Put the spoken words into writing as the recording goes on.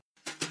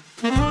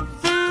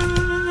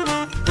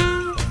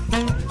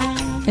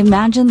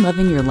Imagine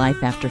living your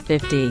life after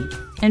 50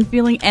 and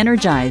feeling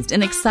energized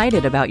and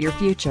excited about your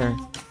future.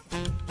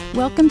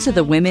 Welcome to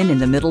the Women in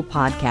the Middle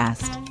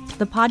podcast,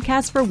 the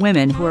podcast for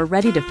women who are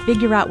ready to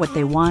figure out what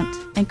they want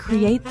and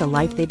create the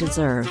life they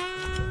deserve.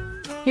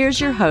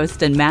 Here's your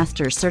host and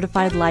master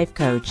certified life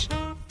coach,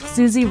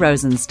 Susie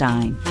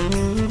Rosenstein.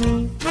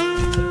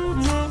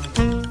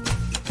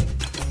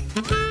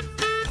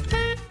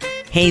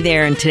 Hey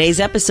there, in today's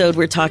episode,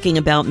 we're talking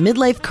about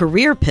midlife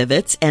career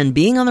pivots and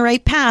being on the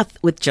right path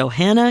with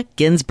Johanna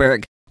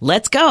Ginsberg.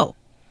 Let's go.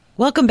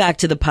 Welcome back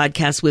to the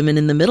podcast Women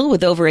in the Middle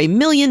with over 1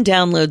 million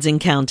downloads and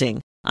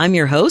counting. I'm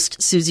your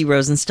host, Susie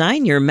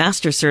Rosenstein, your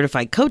master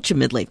certified coach and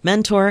midlife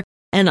mentor,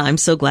 and I'm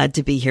so glad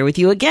to be here with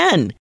you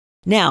again.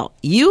 Now,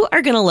 you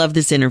are going to love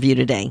this interview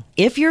today.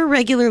 If you're a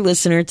regular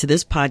listener to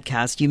this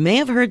podcast, you may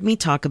have heard me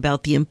talk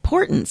about the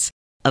importance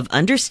of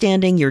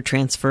understanding your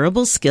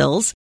transferable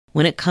skills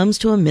when it comes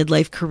to a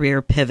midlife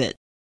career pivot.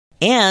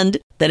 And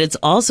that it's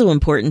also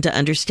important to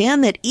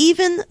understand that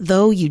even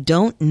though you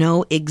don't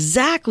know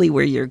exactly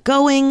where you're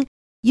going,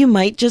 you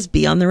might just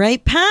be on the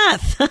right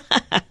path.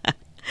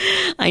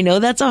 I know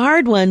that's a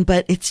hard one,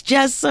 but it's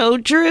just so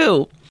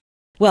true.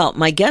 Well,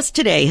 my guest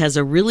today has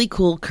a really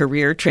cool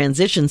career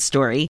transition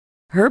story.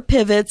 Her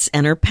pivots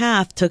and her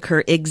path took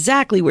her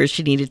exactly where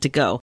she needed to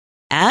go,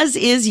 as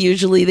is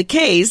usually the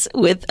case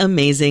with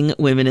amazing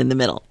women in the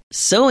middle.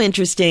 So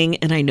interesting,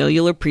 and I know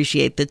you'll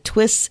appreciate the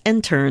twists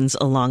and turns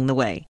along the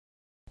way.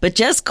 But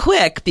just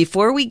quick,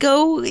 before we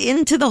go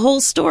into the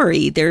whole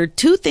story, there are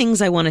 2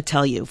 things I want to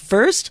tell you.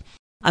 First,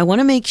 I want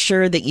to make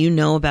sure that you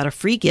know about a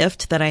free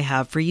gift that I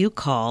have for you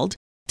called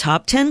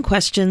Top 10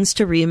 Questions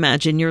to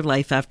Reimagine Your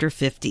Life After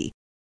 50.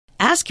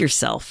 Ask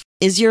yourself,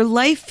 is your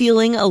life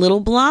feeling a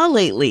little blah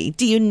lately?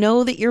 Do you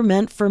know that you're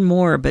meant for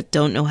more but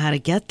don't know how to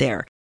get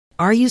there?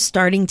 Are you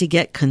starting to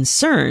get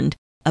concerned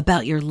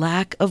about your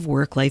lack of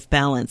work-life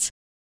balance?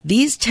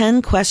 These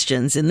 10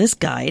 questions in this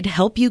guide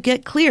help you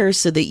get clear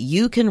so that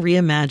you can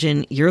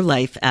reimagine your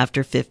life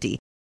after 50.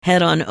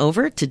 Head on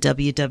over to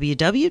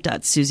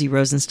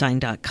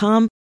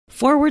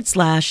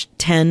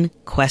www.susierosenstein.com/10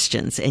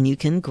 questions and you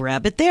can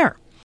grab it there.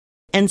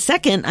 And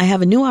second, I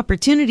have a new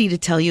opportunity to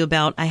tell you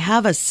about. I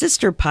have a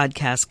sister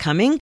podcast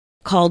coming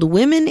called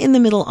Women in the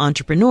Middle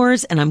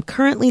Entrepreneurs, and I'm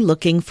currently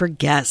looking for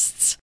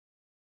guests.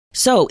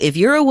 So if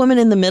you're a woman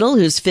in the middle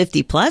who's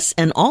 50 plus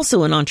and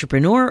also an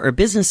entrepreneur or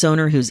business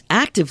owner who's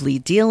actively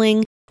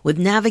dealing with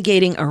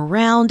navigating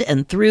around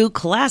and through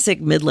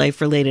classic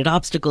midlife related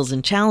obstacles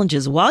and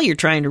challenges while you're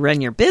trying to run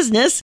your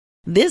business,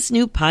 this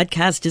new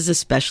podcast is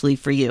especially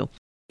for you.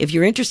 If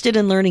you're interested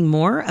in learning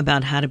more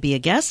about how to be a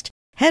guest,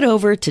 head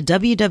over to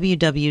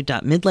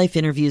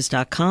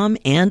www.midlifeinterviews.com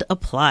and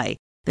apply.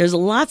 There's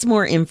lots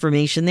more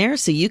information there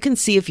so you can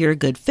see if you're a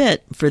good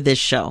fit for this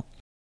show.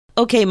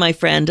 Okay, my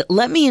friend,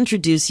 let me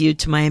introduce you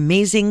to my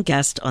amazing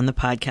guest on the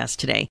podcast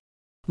today.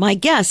 My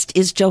guest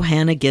is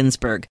Johanna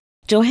Ginsberg.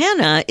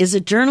 Johanna is a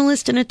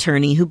journalist and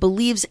attorney who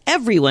believes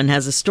everyone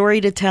has a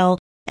story to tell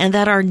and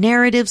that our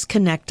narratives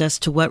connect us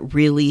to what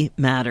really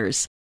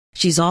matters.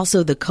 She's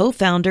also the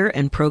co-founder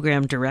and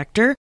program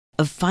director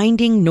of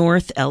Finding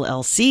North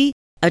LLC,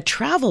 a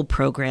travel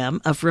program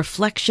of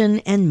reflection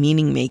and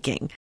meaning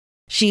making.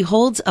 She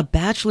holds a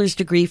bachelor's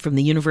degree from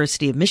the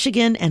University of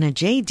Michigan and a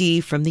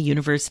JD from the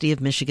University of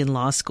Michigan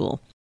Law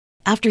School.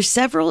 After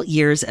several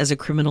years as a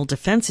criminal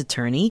defense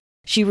attorney,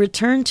 she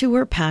returned to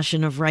her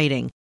passion of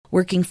writing,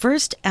 working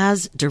first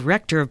as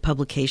director of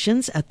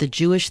publications at the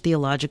Jewish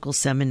Theological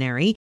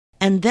Seminary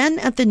and then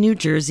at the New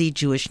Jersey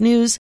Jewish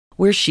News,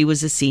 where she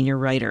was a senior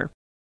writer.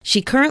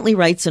 She currently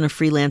writes on a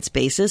freelance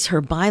basis.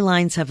 Her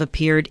bylines have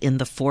appeared in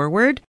The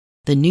Forward,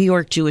 the New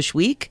York Jewish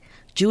Week,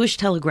 Jewish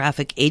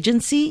Telegraphic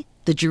Agency,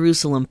 the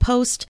Jerusalem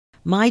Post,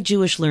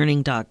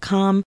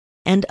 MyJewishLearning.com,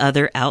 and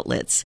other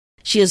outlets.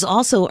 She has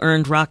also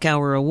earned Rock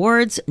Hour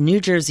Awards,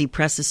 New Jersey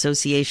Press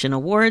Association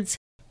Awards,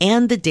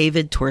 and the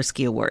David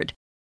Torsky Award.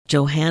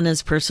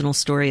 Johanna's personal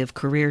story of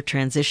career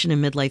transition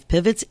and midlife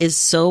pivots is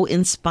so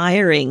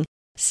inspiring.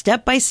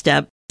 Step by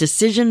step,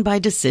 decision by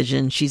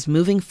decision, she's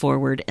moving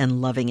forward and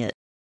loving it.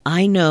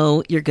 I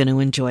know you're going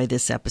to enjoy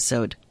this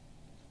episode.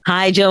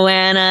 Hi,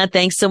 Johanna.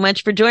 Thanks so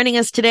much for joining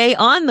us today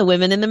on the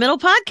Women in the Middle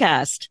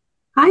podcast.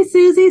 Hi,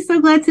 Susie. So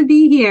glad to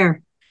be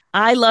here.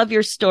 I love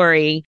your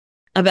story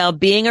about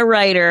being a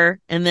writer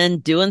and then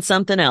doing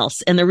something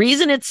else. And the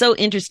reason it's so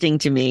interesting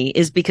to me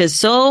is because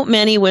so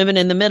many women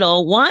in the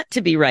middle want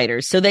to be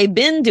writers. So they've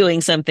been doing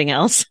something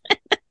else.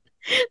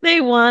 They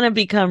want to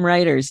become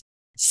writers.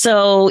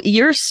 So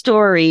your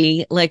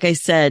story, like I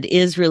said,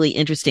 is really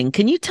interesting.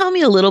 Can you tell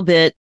me a little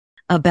bit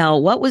about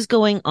what was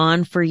going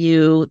on for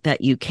you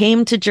that you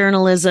came to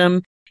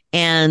journalism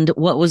and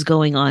what was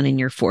going on in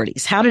your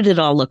 40s? How did it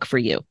all look for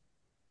you?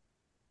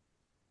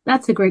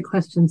 That's a great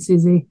question,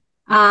 Susie.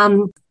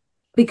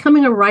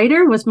 Becoming a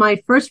writer was my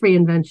first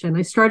reinvention.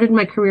 I started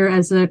my career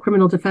as a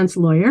criminal defense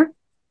lawyer.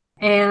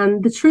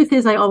 And the truth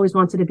is I always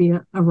wanted to be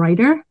a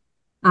writer.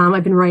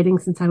 I've been writing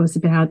since I was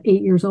about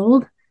 8 years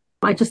old.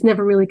 I just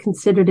never really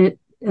considered it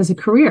as a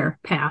career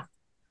path.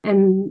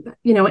 And,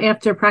 you know,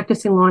 after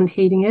practicing law and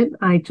hating it,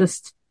 I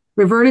just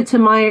reverted to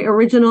my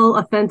original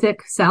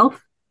authentic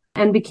self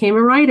and became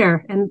a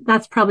writer. And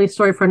that's probably a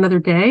story for another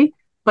day.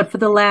 But for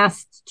the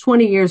last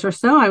 20 years or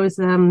so, I was,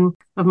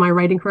 of my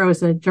writing career, I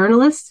was a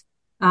journalist,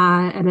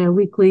 at a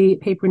weekly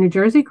paper in New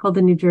Jersey called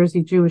the New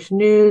Jersey Jewish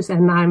News.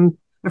 And I'm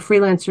a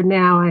freelancer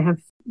now.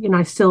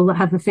 I still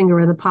have a finger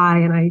in the pie,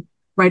 and I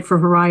write for a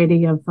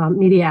variety of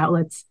media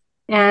outlets.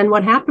 And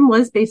what happened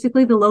was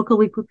basically the local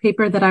weekly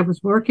paper that I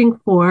was working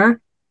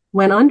for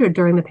went under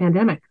during the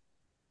pandemic.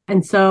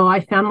 And so I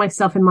found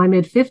myself in my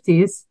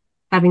mid-50s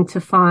having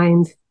to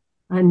find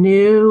a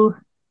new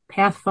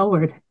path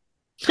forward.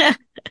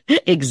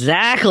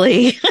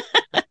 Exactly.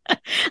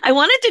 I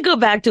wanted to go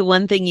back to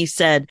one thing you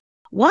said.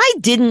 Why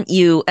didn't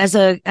you, as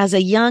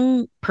a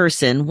young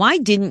person, why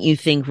didn't you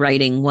think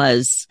writing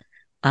was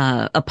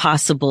a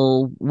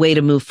possible way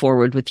to move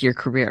forward with your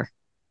career?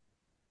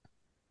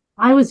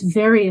 I was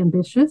very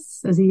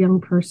ambitious as a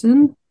young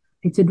person.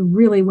 I did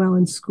really well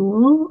in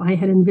school. I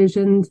had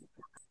envisioned,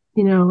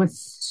 a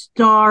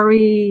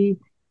starry,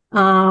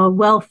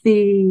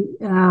 wealthy,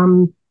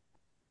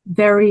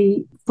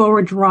 very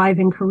forward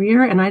driving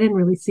career. And I didn't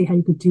really see how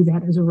you could do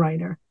that as a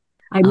writer.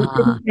 I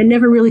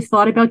never really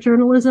thought about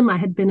journalism. I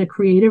had been a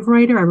creative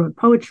writer. I wrote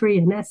poetry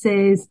and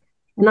essays,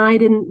 and I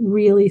didn't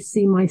really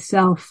see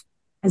myself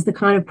as the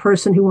kind of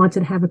person who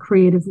wanted to have a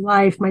creative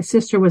life. My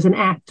sister was an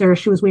actor.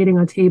 She was waiting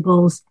on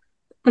tables.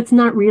 That's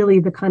not really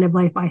the kind of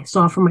life I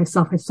saw for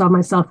myself. I saw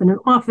myself in an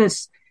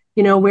office,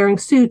 wearing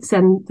suits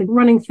and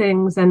running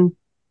things. And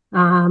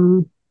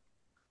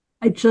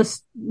I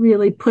just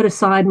really put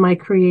aside my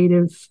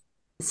creative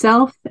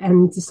self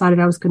and decided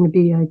I was going to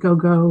be a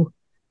go-go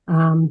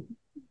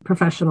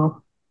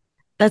professional.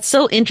 That's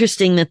so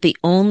interesting that the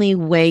only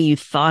way you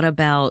thought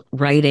about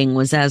writing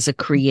was as a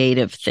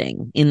creative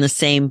thing, in the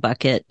same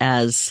bucket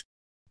as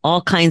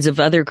all kinds of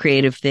other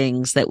creative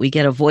things that we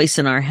get a voice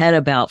in our head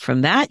about.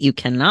 From that, you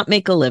cannot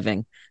make a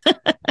living.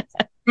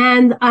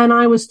 And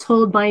I was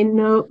told by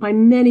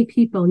many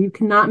people, you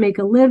cannot make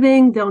a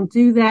living. Don't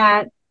do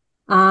that.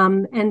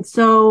 And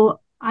so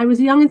I was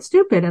young and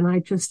stupid, and I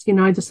just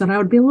said I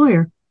would be a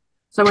lawyer.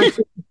 So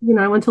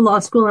I went to law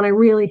school, and I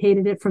really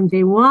hated it from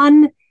day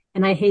one,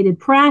 and I hated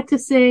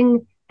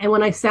practicing. And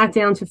when I sat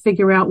down to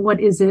figure out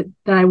what is it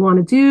that I want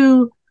to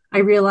do, I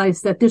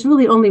realized that there's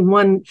really only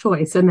one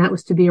choice, and that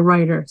was to be a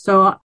writer.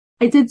 So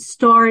I did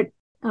start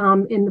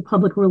in the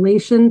public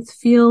relations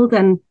field,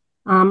 and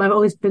I've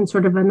always been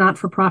sort of a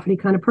not-for-profit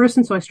kind of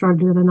person. So I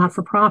started at a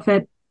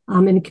not-for-profit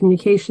in a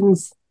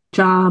communications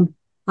job.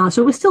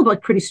 So it was still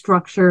like pretty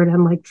structured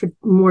and like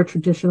more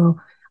traditional.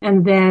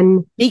 And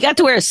then you got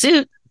to wear a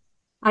suit.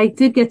 I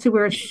did get to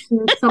wear a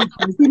suit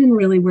sometimes. We didn't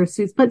really wear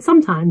suits, but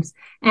sometimes.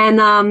 And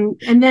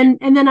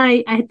then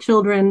I had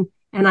children,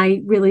 and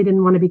I really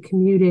didn't want to be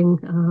commuting.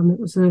 It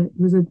was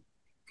a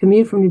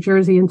commute from New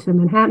Jersey into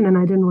Manhattan, and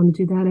I didn't want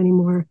to do that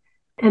anymore.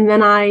 And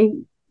then I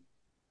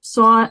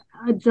saw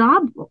a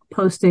job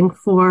posting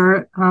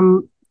for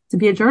to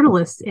be a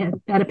journalist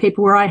at a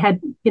paper where I had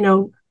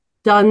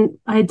done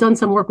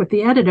some work with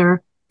the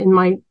editor in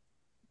my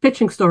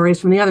pitching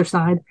stories from the other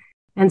side.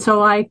 And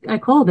so I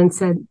called and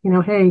said,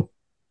 hey,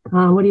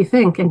 what do you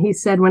think? And he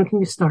said, when can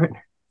you start?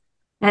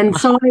 And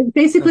so I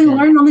basically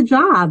learned on the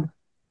job.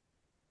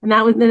 And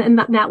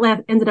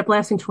that ended up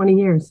lasting 20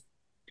 years.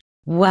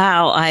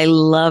 Wow. I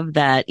love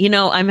that.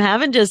 I'm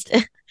having just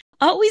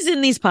always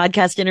in these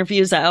podcast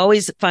interviews, I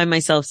always find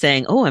myself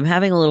saying, I'm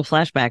having a little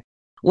flashback.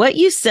 What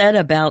you said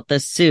about the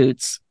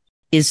suits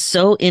is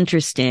so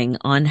interesting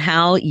on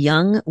how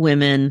young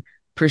women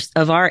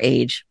of our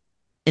age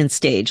and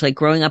stage, like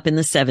growing up in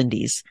the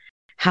 70s,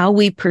 how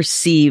we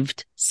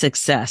perceived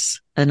success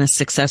and a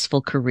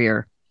successful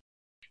career.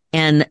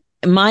 And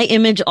my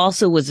image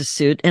also was a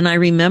suit. And I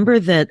remember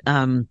that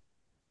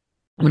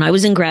when I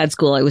was in grad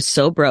school, I was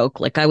so broke,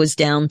 like I was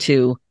down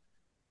to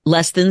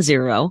less than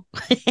zero.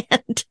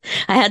 And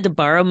I had to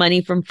borrow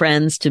money from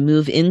friends to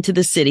move into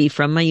the city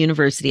from my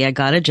university. I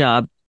got a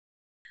job,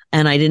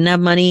 and I didn't have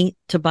money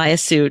to buy a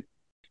suit,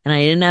 and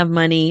I didn't have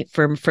money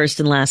for first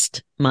and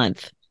last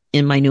month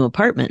in my new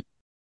apartment.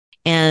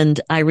 And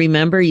I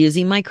remember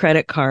using my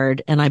credit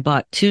card, and I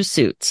bought 2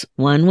 suits.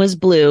 One was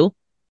blue,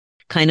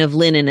 kind of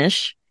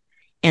linenish,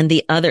 and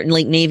the other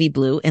like navy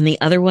blue, and the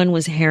other one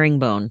was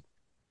herringbone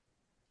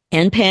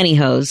and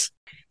pantyhose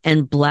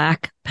and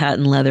black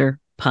patent leather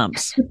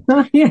pumps.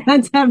 You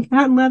had to have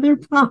patent leather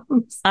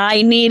pumps.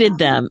 I needed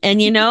them.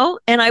 And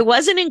and I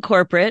wasn't in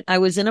corporate. I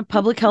was in a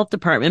public health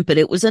department, but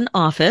it was an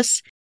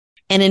office.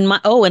 And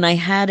and I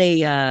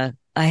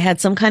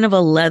had some kind of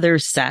a leather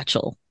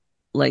satchel,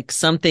 like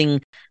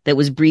something that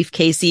was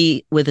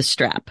briefcasey with a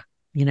strap,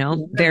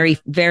 very,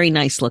 very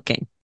nice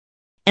looking.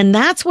 And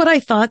that's what I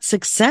thought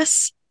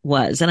success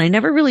was. And I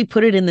never really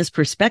put it in this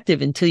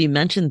perspective until you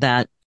mentioned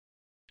that.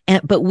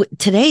 But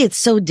today it's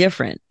so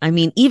different. I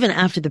mean, even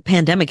after the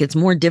pandemic, it's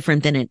more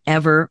different than it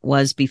ever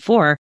was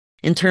before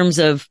in terms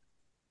of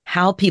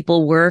how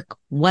people work,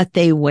 what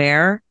they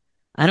wear.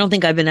 I don't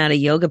think I've been out of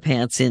yoga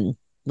pants in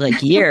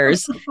like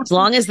years. As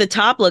long as the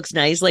top looks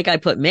nice, like I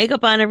put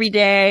makeup on every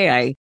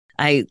day.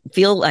 I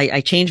feel I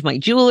change my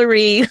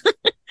jewelry.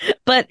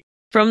 But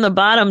from the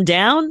bottom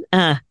down,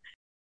 I'm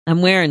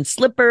wearing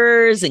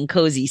slippers and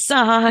cozy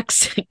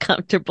socks,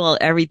 comfortable,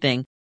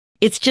 everything.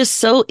 It's just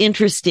so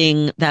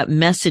interesting, that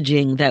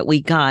messaging that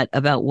we got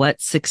about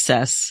what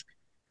success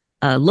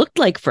looked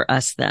like for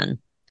us then.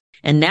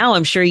 And now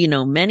I'm sure you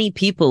know many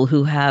people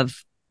who have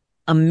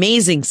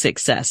amazing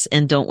success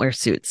and don't wear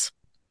suits.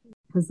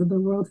 Because the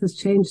world has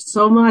changed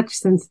so much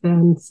since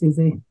then,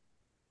 Susie.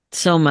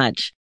 So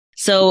much.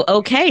 So,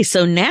 okay.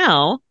 So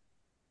now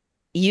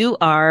you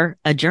are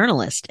a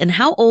journalist. And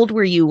how old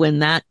were you when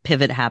that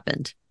pivot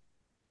happened?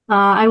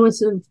 I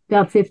was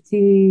about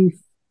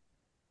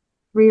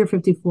 53 or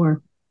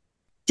 54.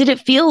 Did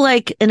it feel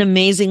like an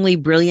amazingly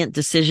brilliant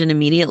decision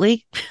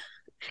immediately?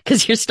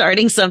 Because you're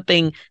starting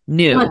something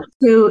new.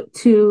 What,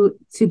 to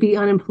be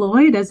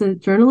unemployed as a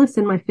journalist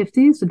in my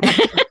 50s?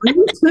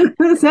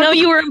 No,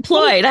 you were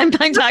employed. I'm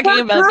talking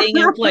about being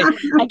employed.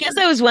 I guess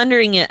I was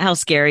wondering how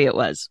scary it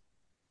was.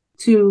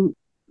 To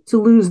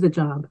lose the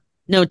job.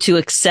 No, to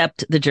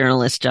accept the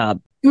journalist job.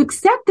 To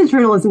accept the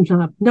journalism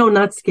job. No,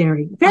 not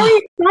scary.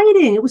 Very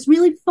exciting. It was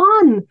really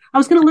fun. I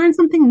was going to learn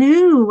something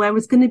new. I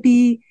was going to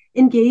be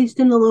engaged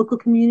in the local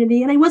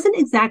community. And I wasn't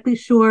exactly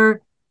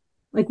sure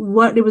like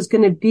what it was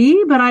going to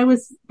be, but I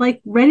was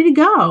like ready to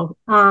go.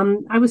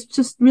 I was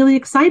just really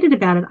excited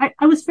about it.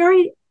 I was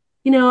very,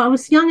 I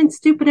was young and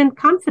stupid and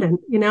confident.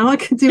 I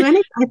could do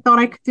anything. I thought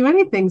I could do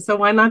anything. So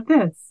why not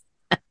this?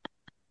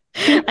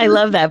 I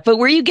love that. But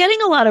were you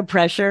getting a lot of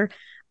pressure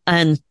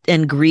and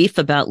grief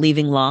about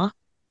leaving law?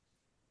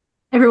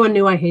 Everyone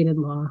knew I hated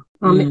law.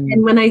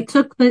 And when I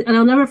took and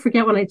I'll never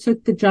forget when I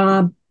took the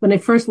job, when I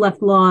first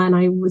left law and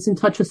I was in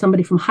touch with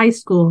somebody from high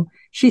school,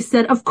 she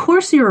said, of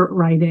course you're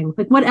writing.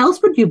 Like, what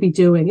else would you be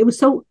doing? It was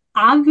so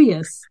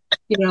obvious,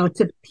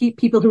 to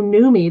people who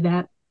knew me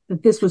that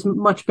this was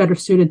much better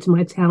suited to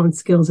my talent,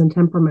 skills, and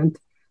temperament.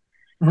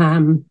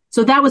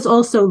 So that was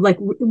also like,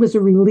 it was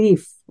a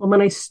relief.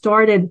 When I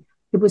started,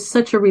 it was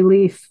such a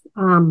relief,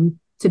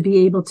 to be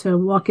able to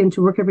walk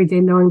into work every day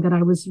knowing that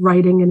I was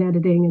writing and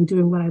editing and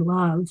doing what I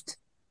loved.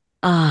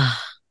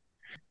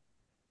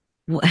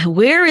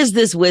 Where is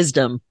this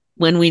wisdom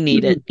when we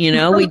need it?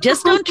 We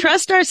just don't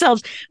trust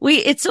ourselves.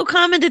 It's so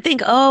common to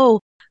think,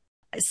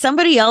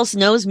 somebody else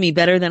knows me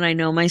better than I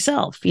know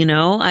myself.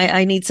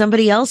 I need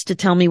somebody else to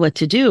tell me what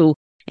to do.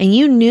 And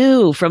you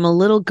knew from a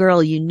little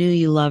girl, you knew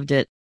you loved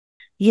it.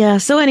 Yeah.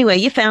 So anyway,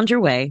 you found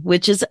your way,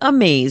 which is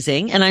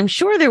amazing. And I'm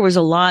sure there was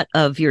a lot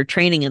of your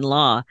training in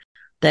law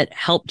that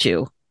helped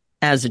you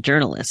as a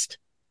journalist.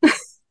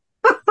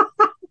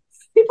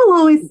 People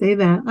always say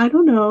that. I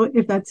don't know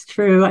if that's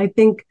true. I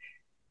think,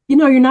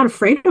 you're not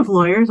afraid of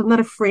lawyers. I'm not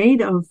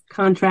afraid of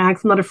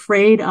contracts. I'm not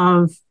afraid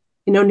of,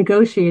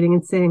 negotiating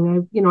and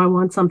saying, I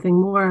want something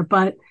more.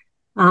 But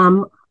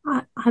I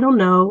don't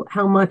know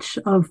how much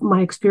of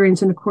my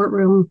experience in the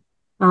courtroom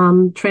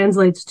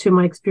translates to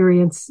my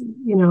experience,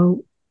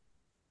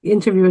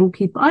 interviewing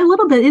people. A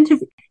little bit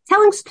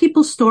telling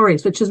people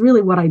stories, which is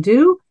really what I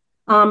do.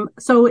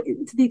 So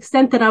to the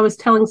extent that I was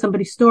telling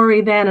somebody's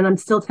story then, and I'm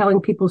still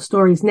telling people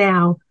stories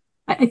now,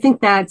 I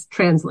think that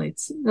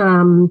translates.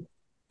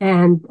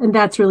 And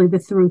that's really the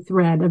through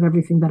thread of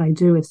everything that I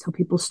do is tell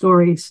people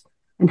stories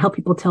and help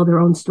people tell their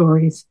own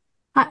stories.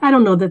 I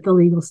don't know that the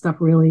legal stuff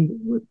really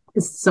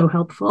is so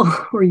helpful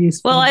or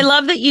useful. Well, I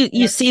love that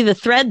you see the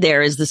thread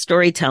there is the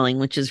storytelling,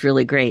 which is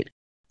really great.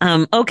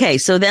 Okay.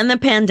 So then the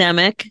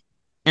pandemic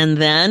and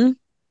then.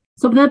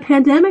 So the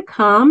pandemic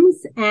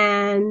comes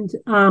and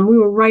we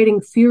were writing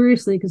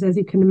furiously because, as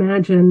you can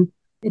imagine,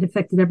 it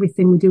affected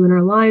everything we do in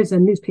our lives.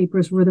 And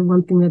newspapers were the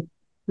one thing that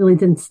really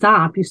didn't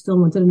stop. You still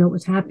wanted to know what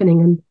was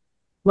happening and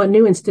what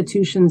new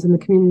institutions in the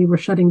community were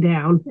shutting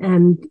down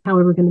and how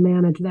we were going to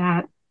manage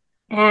that.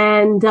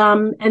 And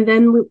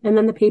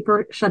then the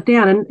paper shut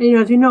down. And,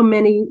 as you know,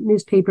 many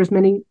newspapers,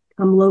 many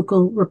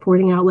local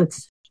reporting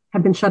outlets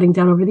have been shutting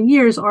down over the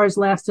years. Ours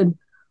lasted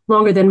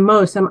longer than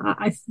most. And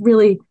I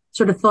really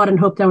sort of thought and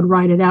hoped I would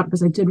ride it out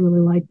because I did really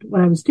like what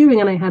I was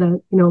doing and I had a,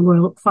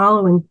 loyal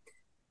following.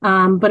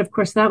 But of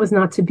course that was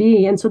not to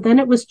be. And so then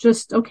it was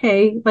just,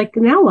 okay, like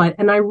now what?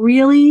 And I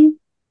really,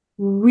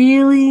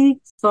 really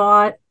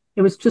thought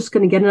it was just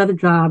going to get another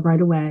job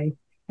right away.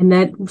 And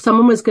that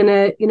someone was going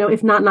to,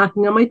 if not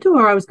knocking on my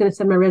door, I was going to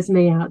send my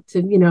resume out to,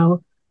 a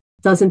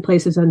dozen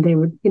places and they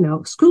would,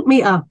 scoop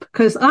me up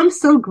because I'm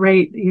so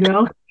great,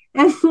 and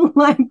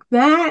like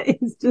that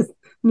is just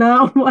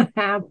not what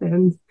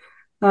happened.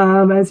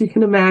 As you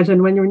can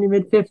imagine, when you're in your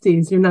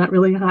mid-50s, you're not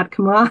really a hot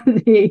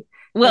commodity.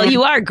 Well,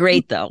 you are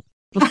great, though.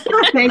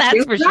 That's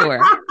you. For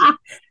sure.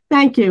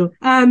 Thank you.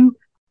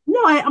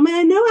 No, I mean,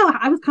 I know how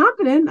I was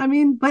confident. I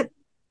mean, but,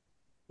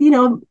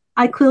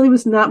 I clearly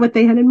was not what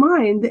they had in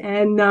mind.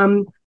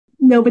 And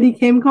nobody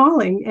came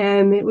calling.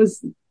 And it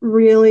was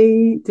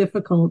really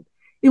difficult.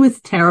 It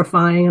was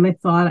terrifying. And I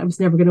thought I was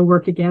never going to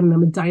work again. And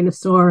I'm a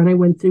dinosaur. And I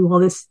went through all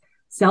this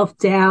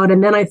self-doubt.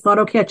 And then I thought,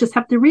 okay, I just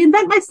have to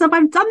reinvent myself.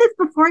 I've done this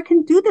before. I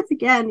can do this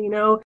again,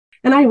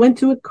 And I went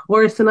to a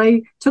course and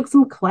I took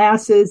some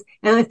classes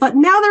and I thought,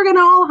 now they're going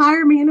to all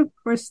hire me. And of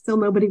course, still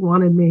nobody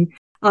wanted me.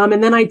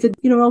 And then I did,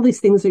 all these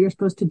things that you're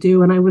supposed to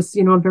do. And I was,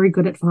 I'm very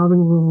good at following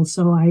rules.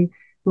 So I'm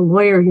a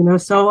lawyer,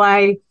 so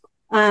I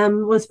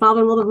was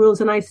following all the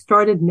rules, and I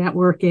started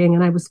networking,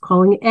 and I was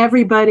calling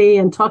everybody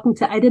and talking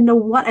to, I didn't know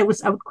what I would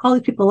call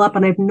these people up,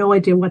 and I have no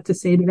idea what to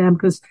say to them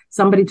because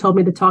somebody told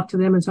me to talk to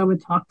them. And so I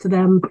would talk to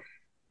them.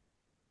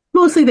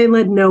 Mostly they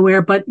led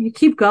nowhere, but you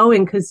keep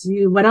going because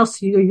what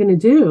else are you going to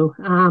do?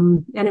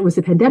 And it was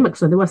a pandemic,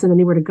 so there wasn't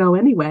anywhere to go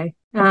anyway.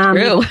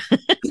 True.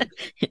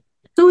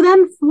 So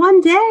then one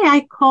day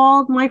I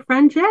called my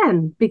friend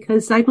Jen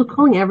because I was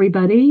calling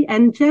everybody,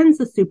 and Jen's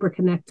a super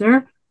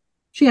connector.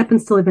 She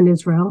happens to live in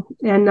Israel,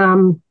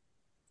 and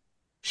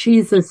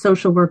she's a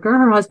social worker.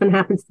 Her husband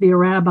happens to be a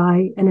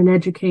rabbi and an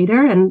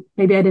educator. And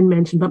maybe I didn't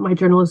mention, but my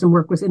journalism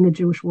work was in the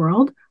Jewish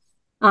world.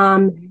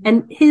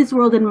 And his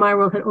world and my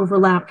world had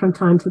overlapped from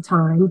time to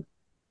time.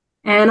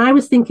 And I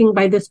was thinking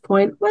by this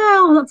point,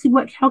 well, let's see,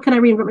 how can I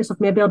reinvent myself?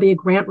 Maybe I'll be a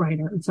grant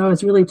writer. And so I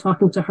was really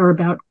talking to her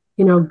about,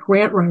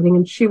 grant writing,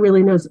 and she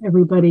really knows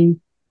everybody,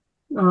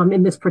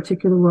 in this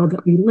particular world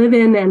that we live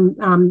in and,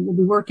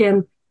 we work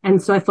in. And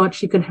so I thought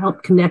she could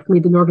help connect me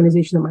to an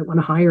organization that might want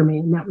to hire me.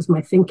 And that was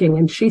my thinking.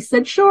 And she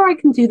said, sure, I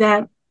can do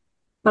that.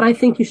 But I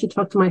think you should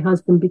talk to my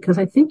husband because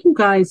I think you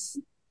guys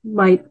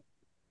might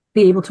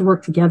be able to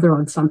work together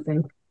on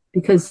something,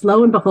 because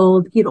lo and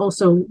behold, he'd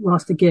also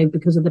lost a gig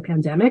because of the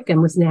pandemic and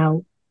was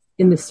now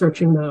in this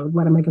searching mode.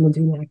 What am I going to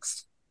do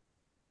next?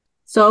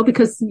 So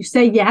because you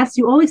say yes,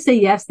 you always say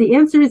yes. The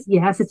answer is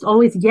yes. It's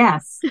always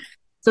yes.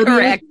 So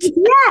correct.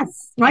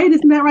 Yes, right?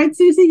 Isn't that right,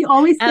 Susie? You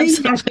always say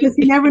Absolutely. yes because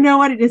you never know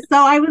what it is. So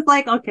I was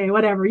like, okay,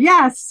 whatever.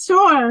 Yes,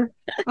 sure.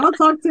 I'll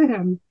talk to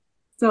him.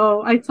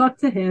 So I talked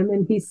to him,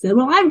 and he said,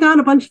 well, I've got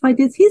a bunch of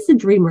ideas. He's a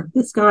dreamer.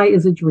 This guy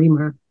is a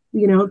dreamer.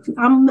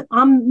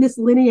 I'm Miss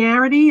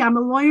Linearity. I'm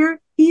a lawyer.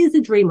 He is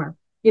a dreamer.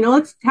 How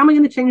am I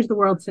going to change the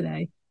world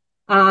today?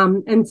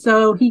 And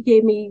so he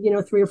gave me,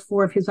 3 or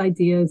 4 of his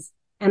ideas.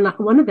 And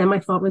one of them I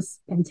thought was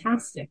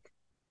fantastic.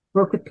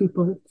 Work with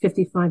people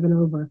 55 and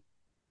over.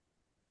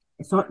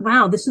 I thought,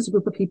 wow, this is a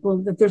group of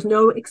people that there's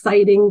no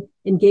exciting,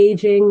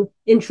 engaging,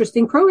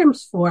 interesting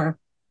programs for.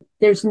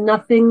 There's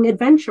nothing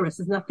adventurous.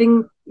 There's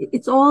nothing,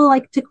 it's all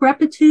like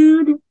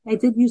decrepitude. I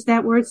did use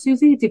that word,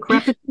 Susie,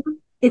 decrepitude.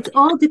 It's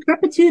all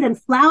decrepitude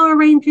and flower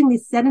arranging,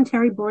 these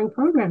sedentary, boring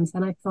programs.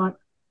 And I thought,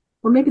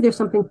 well, maybe there's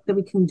something that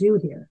we can do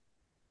here.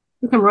 I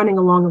think I'm running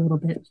along a little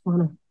bit. Just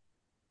want to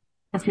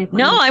ask me a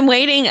question. No, I'm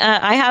waiting.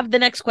 I have the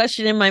next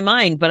question in my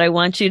mind, but I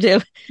want you to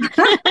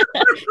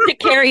to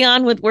carry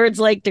on with words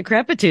like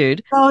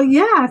decrepitude. Oh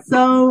yeah.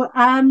 So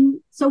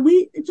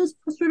we just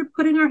sort of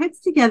putting our heads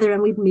together,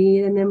 and we'd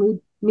meet, and then we'd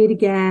meet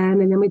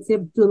again, and then we'd say,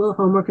 do a little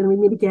homework, and we'd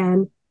meet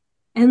again.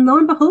 And lo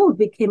and behold,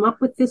 we came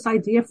up with this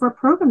idea for a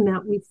program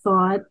that we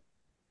thought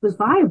was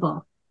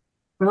viable.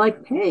 We're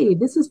like, hey,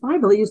 this is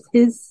viable. He used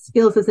his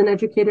skills as an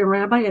educator and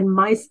rabbi and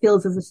my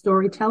skills as a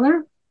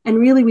storyteller. And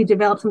really, we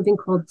developed something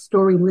called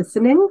story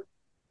listening,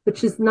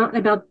 which is not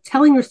about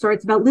telling your story.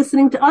 It's about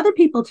listening to other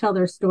people tell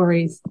their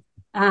stories,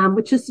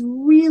 which is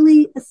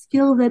really a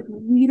skill that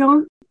we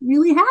don't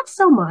really have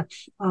so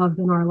much of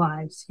in our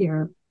lives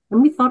here.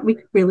 And we thought we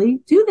could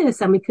really do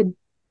this, and we could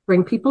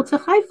bring people to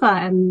Haifa,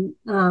 and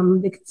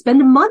they could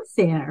spend a month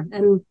there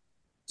and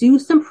do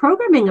some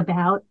programming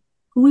about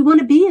who we want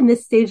to be in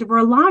this stage of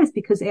our lives.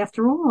 Because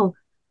after all,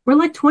 we're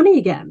like 20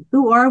 again.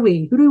 Who are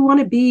we? Who do we want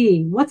to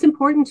be? What's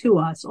important to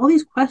us? All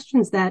these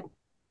questions that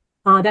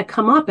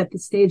come up at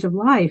this stage of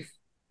life.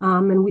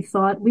 And we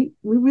thought we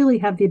really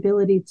have the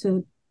ability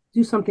to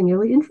do something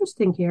really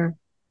interesting here.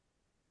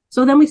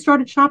 So then we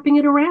started shopping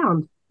it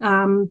around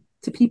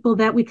to people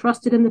that we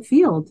trusted in the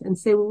field and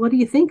say, well, what do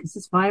you think? Is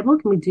this viable?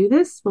 Can we do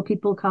this? Will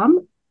people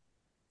come?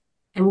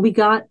 And we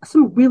got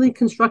some really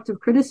constructive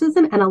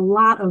criticism and a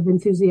lot of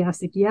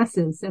enthusiastic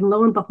yeses. And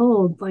lo and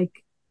behold,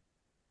 like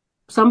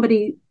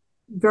somebody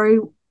very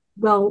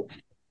well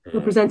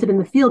represented in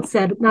the field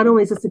said, not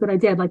only is this a good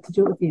idea, I'd like to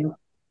do it with you.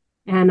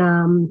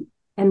 And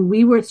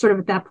we were sort of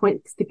at that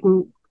point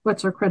thinking,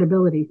 what's our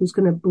credibility? Who's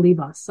going to believe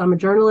us? I'm a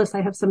journalist.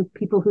 I have some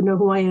people who know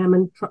who I am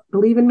and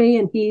believe in me.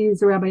 And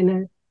he's a rabbi and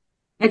an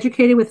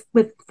educated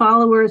with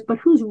followers, but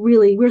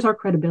where's our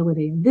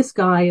credibility? This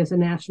guy is a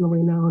nationally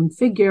known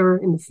figure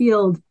in the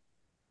field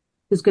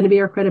who's going to be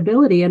our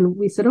credibility. And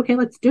we said, okay,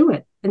 let's do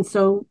it. And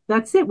so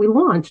that's it. We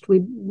launched,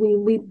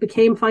 we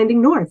became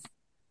Finding North.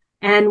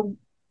 And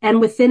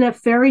within a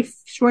very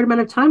short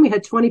amount of time, we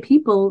had 20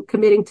 people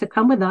committing to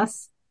come with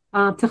us,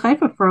 to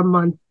Haifa for a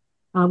month,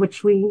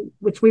 which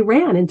we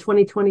ran in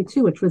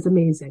 2022, which was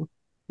amazing.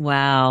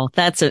 Wow.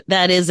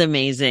 That is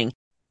amazing.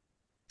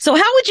 So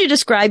how would you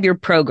describe your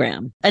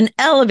program? An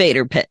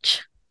elevator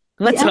pitch.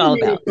 What's it all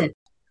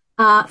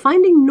about?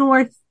 Finding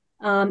North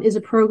is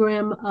a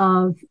program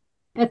of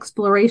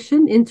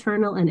exploration,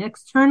 internal and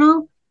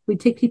external. We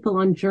take people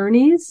on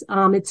journeys.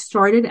 It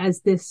started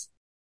as this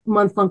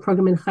month-long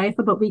program in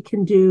Haifa, but we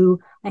can do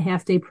a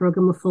half-day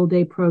program, a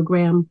full-day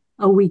program,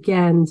 a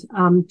weekend,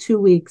 2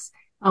 weeks.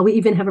 We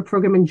even have a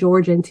program in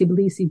Georgia, in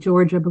Tbilisi,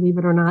 Georgia, believe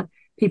it or not.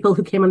 People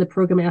who came on the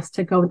program asked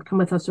to go and come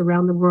with us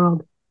around the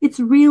world.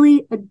 It's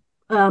really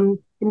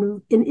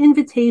an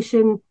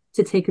invitation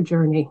to take a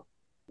journey.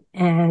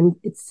 And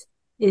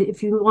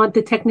if you want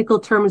the technical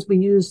terms, we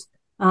use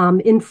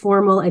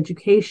informal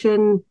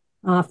education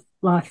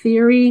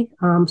theory,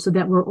 so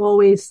that we're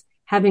always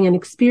having an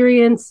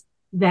experience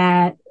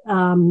that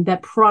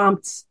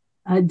prompts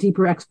a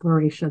deeper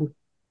exploration.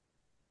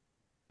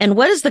 And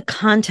what is the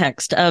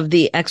context of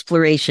the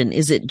exploration?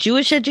 Is it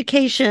Jewish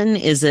education?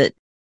 Is it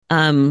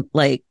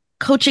like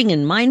coaching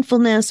and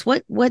mindfulness?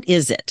 What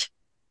is it?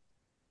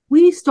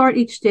 We start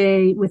each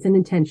day with an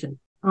intention.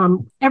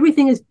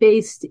 Everything is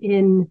based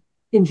in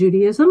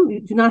Judaism.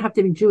 You do not have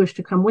to be Jewish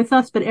to come with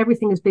us, but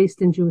everything is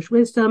based in Jewish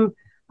wisdom.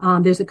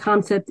 There's a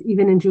concept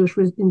even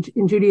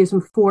in Judaism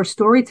for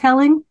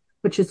storytelling,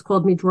 which is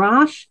called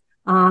midrash.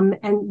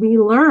 And we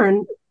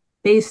learn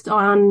based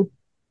on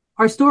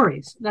our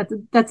stories.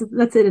 That's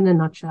it in a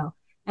nutshell.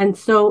 And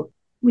so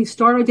we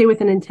start our day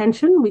with an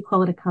intention. We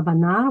call it a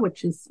kavanah,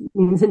 which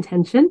means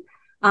intention.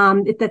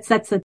 That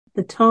sets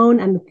the tone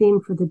and the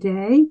theme for the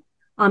day.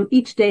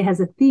 Each day has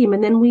a theme.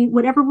 And then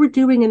whatever we're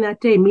doing in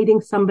that day, meeting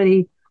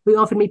somebody, we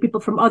often meet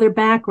people from other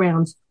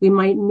backgrounds. We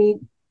might meet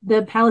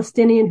the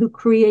Palestinian who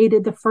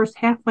created the first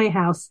halfway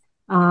house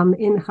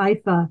in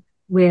Haifa,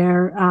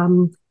 where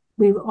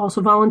we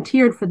also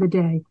volunteered for the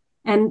day.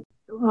 And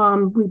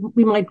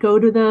we might go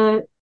to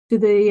the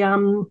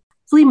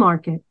flea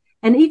market.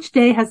 And each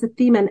day has a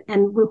theme. And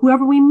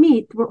whoever we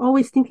meet, we're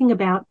always thinking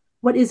about,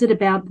 what is it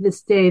about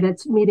this day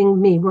that's meeting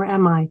me? Where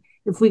am I?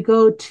 If we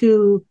go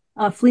to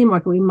a flea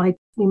market, we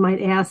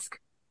might ask,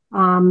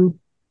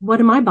 what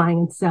am I buying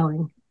and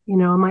selling?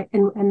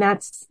 And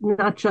that's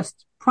not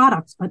just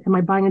products, but am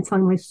I buying and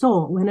selling my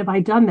soul? When have I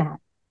done that?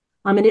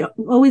 And it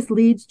always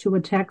leads to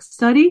a text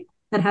study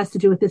that has to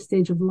do with this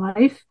stage of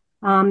life,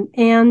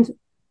 and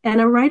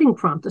a writing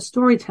prompt, a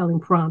storytelling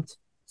prompt.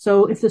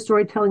 So if the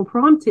storytelling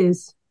prompt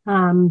is,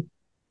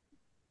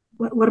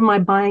 what am I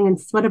buying and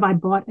what have I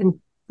bought, and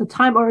the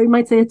time, or you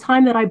might say a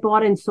time that I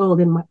bought and sold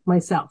in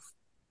myself.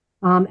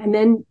 And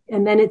then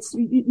it's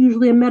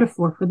usually a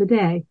metaphor for the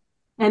day.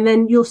 And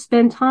then you'll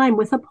spend time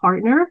with a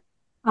partner,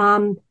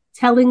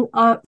 telling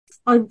a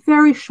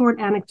very short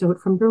anecdote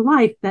from your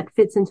life that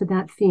fits into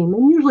that theme.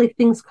 And usually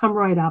things come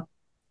right up.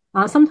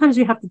 Sometimes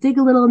you have to dig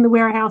a little in the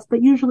warehouse,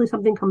 but usually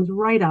something comes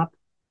right up.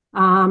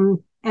 And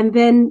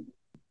then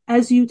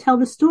as you tell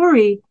the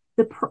story,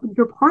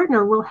 your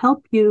partner will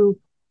help you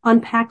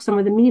unpack some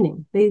of the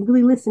meaning. They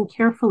really listen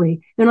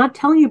carefully. They're not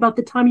telling you about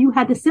the time you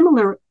had a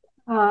similar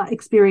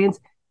experience.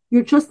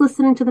 You're just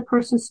listening to the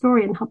person's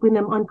story and helping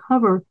them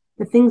uncover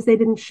the things they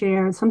didn't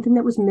share, something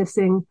that was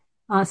missing,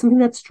 something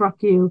that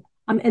struck you.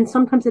 And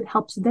sometimes it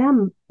helps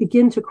them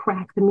begin to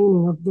crack the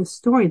meaning of this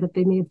story that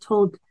they may have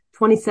told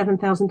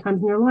 27,000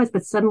 times in their lives,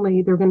 but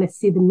suddenly they're going to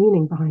see the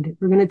meaning behind it.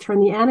 We're going to turn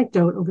the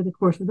anecdote over the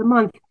course of the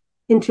month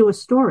into a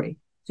story.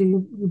 So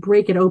you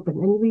break it open,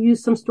 and we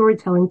use some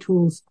storytelling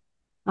tools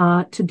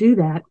to do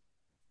that.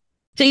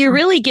 So you're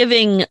really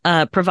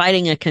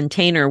providing a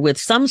container with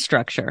some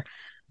structure,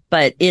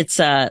 but it's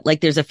like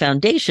there's a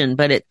foundation,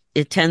 but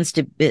it sounds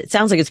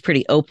like it's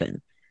pretty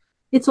open.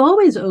 It's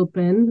always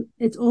open.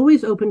 It's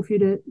always open for you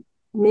to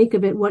make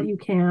of it what you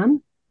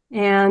can.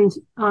 And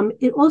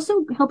it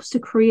also helps to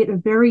create a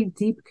very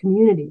deep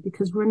community,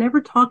 because we're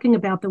never talking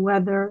about the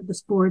weather, the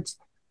sports.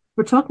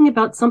 We're talking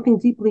about something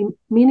deeply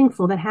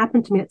meaningful that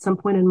happened to me at some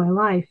point in my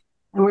life.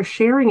 And we're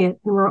sharing it,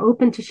 and we're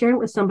open to sharing it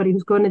with somebody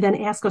who's going to then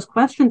ask us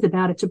questions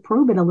about it to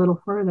probe it a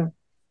little further.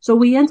 So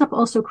we end up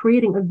also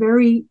creating a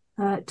very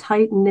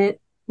tight-knit,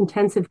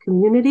 intensive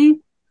community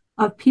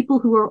of people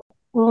who are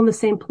all in the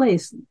same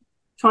place,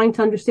 trying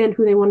to understand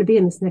who they want to be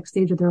in this next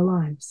stage of their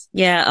lives.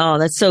 Yeah. Oh,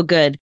 that's so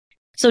good.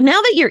 So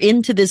now that you're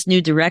into this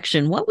new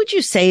direction, what would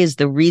you say is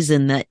the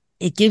reason that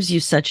it gives you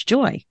such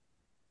joy?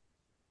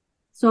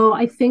 So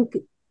I think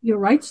you're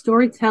right.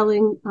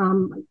 Storytelling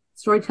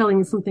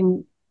is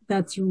something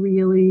that's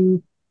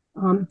really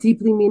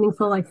deeply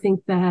meaningful. I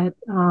think that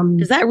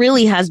because that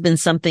really has been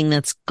something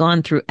that's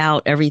gone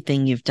throughout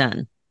everything you've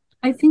done.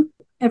 I think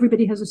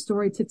everybody has a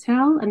story to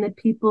tell, and that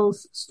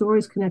people's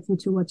stories connect them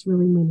to what's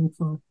really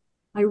meaningful.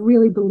 I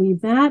really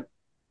believe that.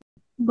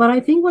 But I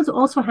think what's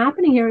also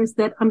happening here is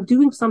that I'm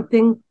doing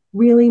something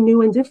really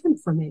new and different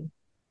for me.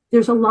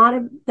 There's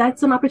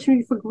that's an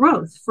opportunity for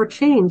growth, for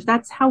change.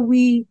 That's how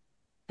we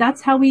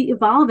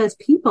evolve as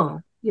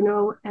people,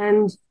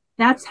 and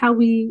that's how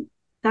we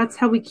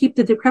keep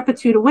the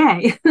decrepitude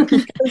away.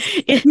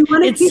 You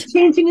want to keep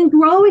changing and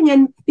growing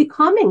and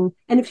becoming.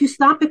 And if you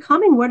stop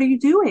becoming, what are you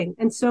doing?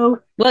 And so,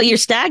 well, you're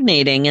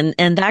stagnating.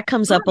 And that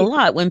comes up a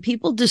lot when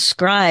people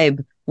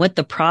describe what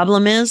the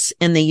problem is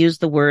and they use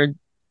the word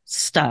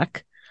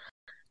stuck.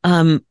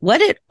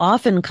 What it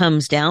often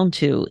comes down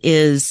to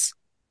is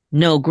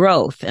no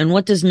growth. And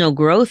what does no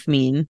growth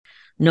mean?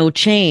 No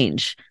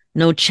change,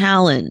 no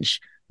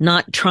challenge,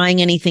 not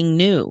trying anything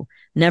new,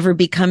 never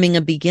becoming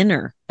a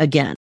beginner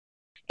again.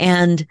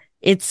 And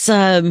it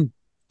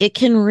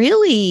can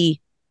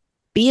really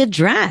be a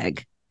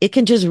drag. It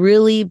can just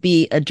really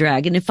be a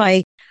drag. And if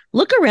I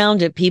look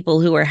around at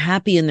people who are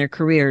happy in their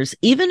careers,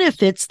 even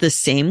if it's the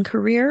same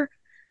career,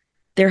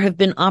 there have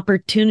been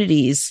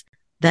opportunities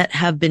that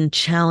have been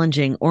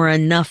challenging or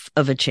enough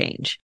of a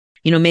change.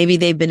 Maybe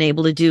they've been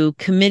able to do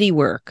committee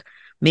work.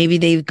 Maybe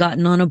they've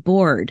gotten on a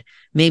board.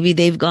 Maybe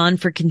they've gone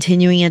for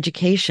continuing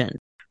education.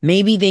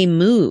 Maybe they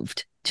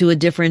moved to a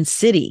different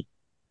city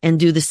and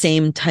do the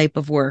same type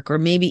of work, or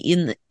maybe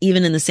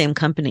even in the same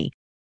company,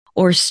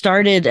 or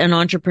started an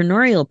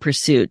entrepreneurial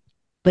pursuit,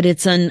 but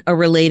it's in a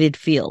related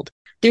field.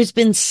 There's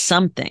been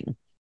something,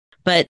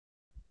 but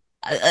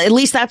at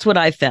least that's what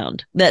I've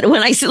found, that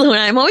when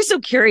I'm always so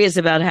curious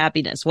about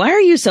happiness. Why are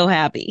you so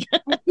happy?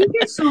 I think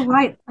you're so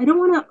right. I don't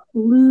want to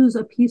lose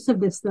a piece of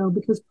this though,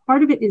 because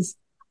part of it is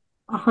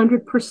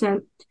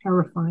 100%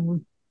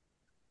 terrifying.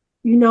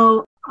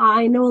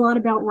 I know a lot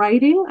about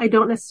writing. I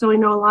don't necessarily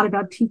know a lot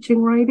about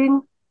teaching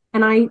writing.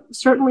 And I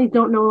certainly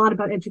don't know a lot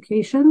about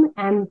education.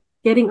 And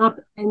getting up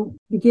and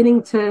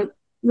beginning to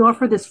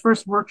offer this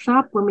first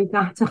workshop when we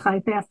got to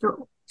Haifa after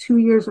 2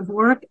 years of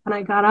work. And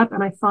I got up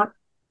and I thought,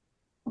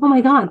 oh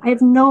my God, I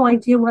have no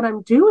idea what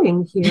I'm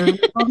doing here.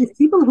 All these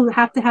people who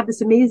have to have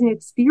this amazing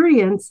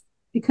experience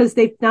because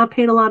they've now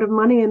paid a lot of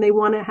money and they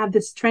want to have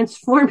this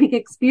transforming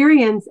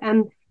experience.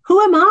 And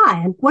who am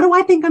I? And what do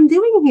I think I'm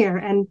doing here?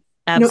 And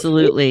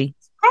absolutely.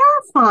 It's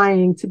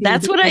terrifying to be.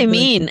 That's what I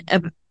mean.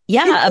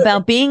 Yeah,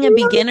 about being a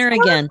beginner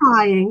again.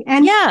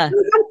 And yeah,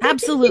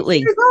 absolutely.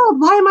 Years old.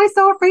 Why am I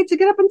so afraid to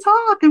get up and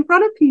talk in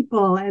front of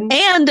people? And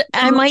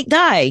I might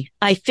die.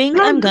 I think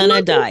I'm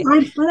gonna die.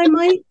 But I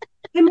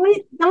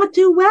might not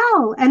do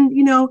well. And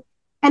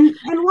and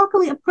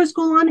luckily, of course,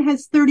 Golan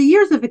has 30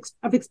 years of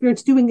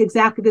experience doing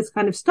exactly this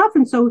kind of stuff,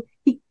 and so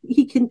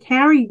he can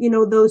carry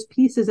those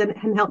pieces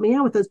and help me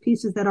out with those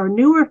pieces that are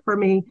newer for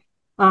me.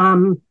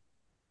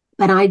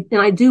 And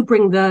I do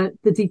bring the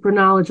deeper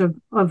knowledge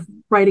of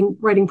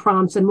writing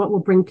prompts and what will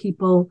bring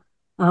people,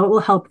 what will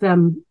help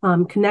them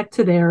connect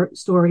to their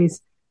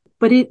stories.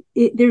 But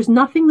there's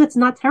nothing that's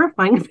not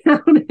terrifying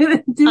about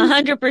it.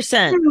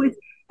 100%.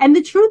 And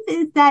the truth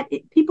is that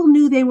people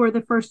knew they were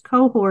the first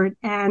cohort,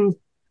 and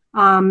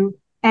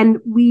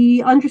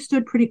we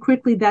understood pretty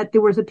quickly that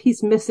there was a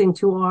piece missing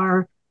to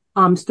our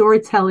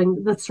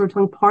storytelling, the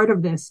storytelling part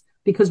of this,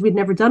 because we'd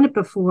never done it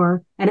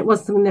before, and it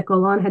wasn't something that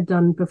Golan had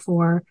done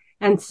before.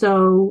 And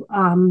so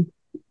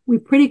we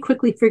pretty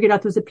quickly figured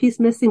out there was a piece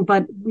missing,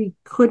 but we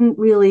couldn't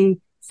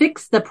really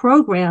fix the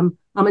program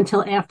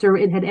until after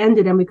it had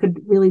ended, and we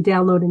could really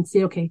download and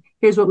see, okay,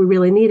 here's what we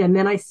really need. And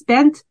then I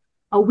spent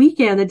a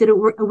weekend, I did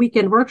a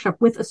weekend workshop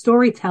with a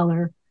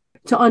storyteller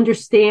to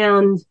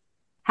understand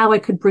how I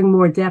could bring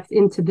more depth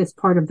into this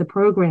part of the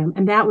program.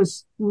 And that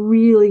was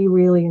really,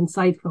 really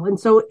insightful. And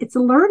so it's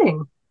a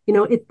learning,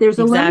 there's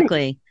a learning.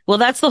 Exactly. Well,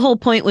 that's the whole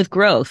point with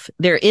growth.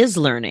 There is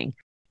learning,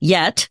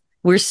 yet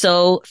we're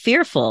so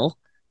fearful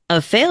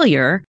of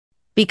failure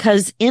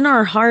because in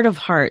our heart of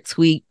hearts,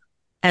 we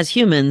as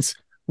humans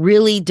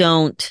really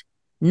don't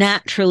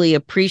naturally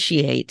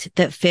appreciate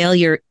that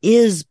failure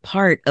is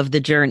part of the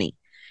journey.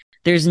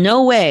 There's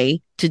no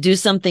way to do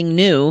something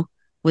new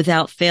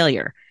without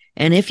failure.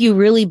 And if you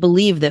really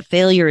believe that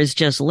failure is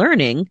just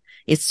learning,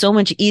 it's so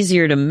much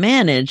easier to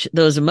manage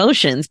those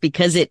emotions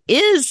because it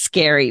is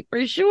scary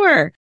for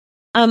sure.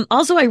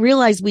 Also, I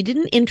realized we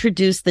didn't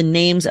introduce the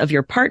names of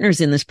your partners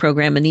in this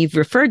program, and you've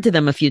referred to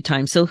them a few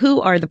times. So who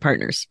are the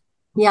partners?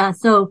 Yeah.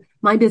 So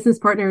my business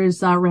partner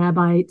is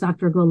Rabbi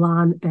Dr.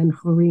 Golan Ben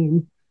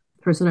Horin,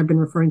 the person I've been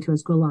referring to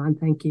as Golan.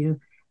 Thank you.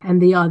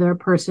 And the other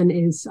person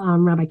is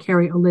Rabbi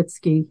Kerry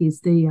Olitsky. He's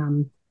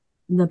the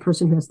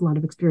person who has a lot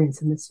of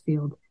experience in this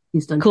field.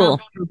 He's done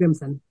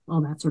programs and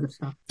all that sort of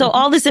stuff. So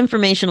all this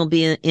information will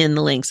be in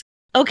the links.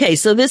 Okay,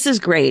 so this is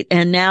great.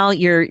 And now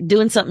you're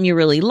doing something you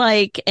really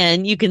like,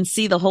 and you can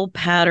see the whole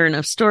pattern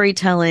of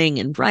storytelling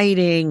and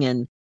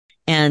writing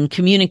and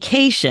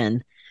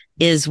communication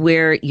is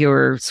where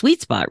your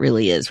sweet spot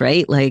really is,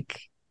 right? Like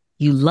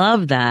you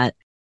love that.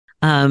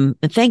 And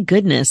thank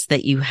goodness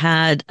that you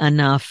had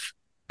enough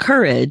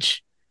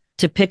courage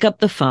to pick up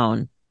the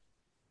phone,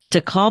 to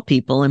call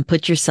people and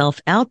put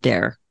yourself out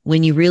there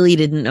when you really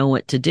didn't know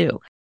what to do.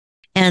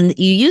 And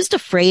you used a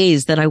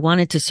phrase that I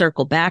wanted to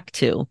circle back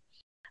to.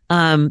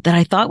 That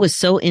I thought was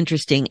so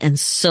interesting and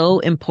so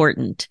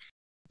important.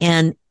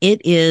 And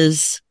it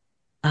is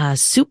a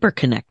super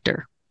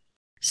connector.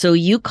 So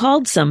you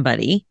called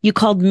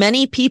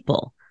many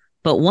people,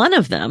 but one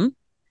of them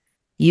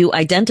you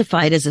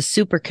identified as a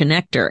super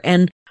connector.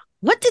 And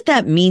what did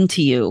that mean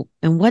to you?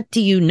 And what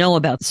do you know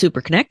about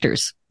super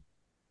connectors?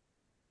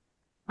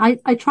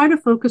 I try to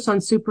focus on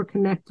super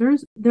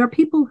connectors. There are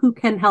people who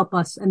can help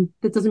us, and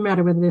it doesn't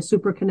matter whether they're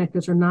super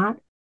connectors or not.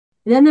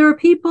 And then there are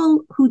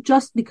people who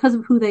just because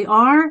of who they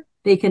are,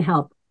 they can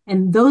help.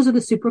 And those are the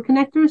super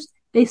connectors.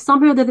 They're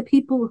the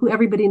people who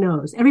everybody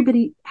knows.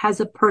 Everybody has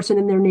a person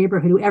in their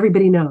neighborhood who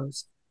everybody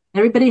knows.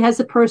 Everybody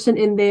has a person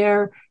in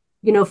their,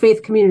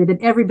 faith community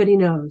that everybody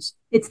knows.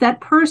 It's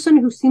that person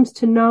who seems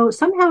to know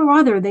somehow or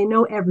other, they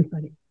know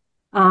everybody.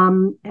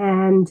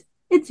 And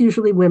it's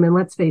usually women,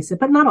 let's face it,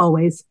 but not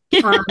always.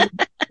 I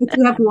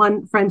do have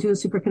one friend who's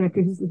a super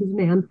connector, who's a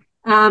man.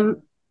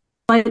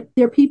 But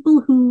they're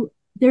people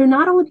they're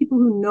not only people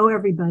who know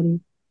everybody,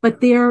 but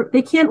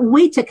they can't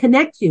wait to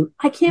connect you.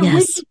 I can't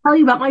wait to tell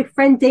you about my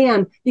friend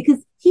Dan,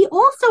 because he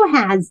also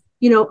has,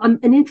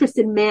 an interest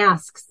in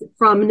masks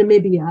from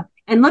Namibia.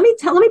 And let me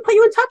put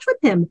you in touch with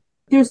him.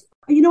 There's,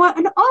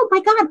 oh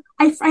my God,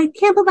 I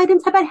can't believe I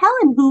didn't talk about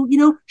Helen,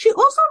 who, she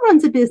also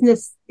runs a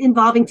business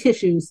involving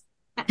tissues.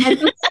 And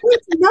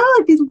to know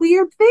like these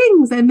weird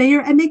things, and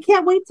they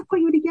can't wait to put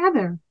you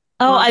together.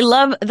 Oh, I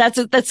love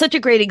that's such a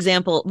great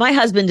example. My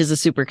husband is a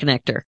super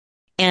connector,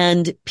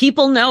 and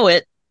people know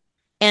it.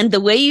 And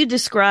the way you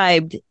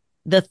described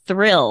the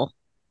thrill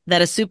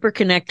that a super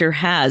connector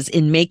has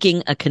in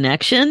making a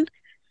connection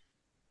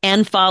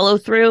and follow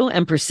through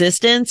and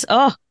persistence.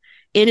 Oh,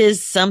 it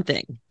is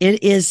something.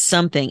 It is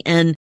something.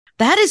 And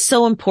that is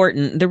so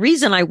important. The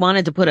reason I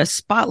wanted to put a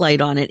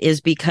spotlight on it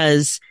is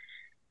because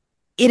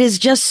it is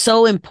just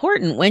so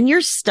important when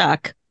you're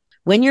stuck,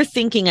 when you're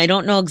thinking, I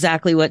don't know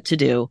exactly what to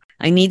do.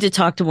 I need to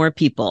talk to more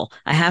people.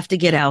 I have to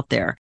get out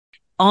there.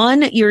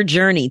 On your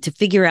journey to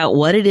figure out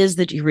what it is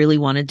that you really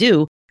want to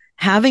do,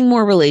 having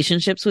more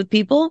relationships with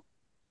people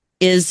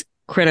is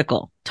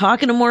critical.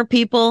 Talking to more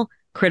people,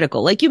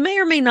 critical. Like you may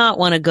or may not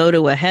want to go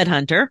to a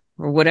headhunter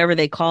or whatever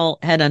they call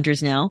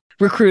headhunters now,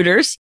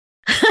 recruiters.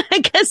 I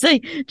guess I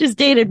just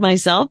dated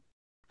myself.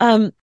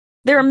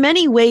 There are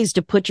many ways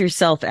to put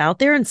yourself out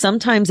there, and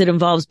sometimes it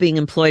involves being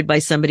employed by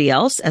somebody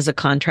else as a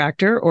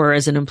contractor or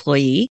as an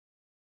employee.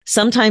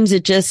 Sometimes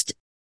it just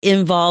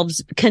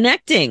involves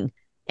connecting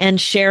and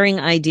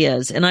sharing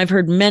ideas. And I've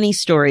heard many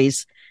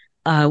stories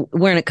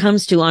when it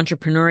comes to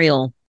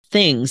entrepreneurial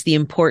things, the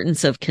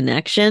importance of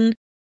connection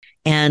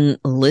and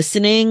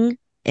listening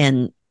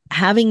and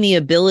having the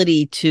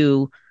ability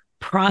to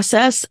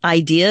process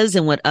ideas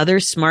and what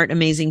other smart,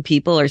 amazing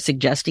people are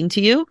suggesting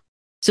to you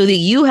so that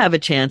you have a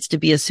chance to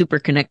be a super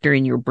connector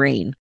in your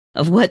brain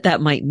of what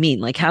that might mean.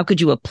 Like, how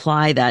could you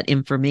apply that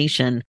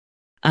information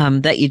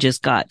that you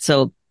just got?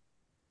 So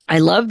I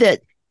love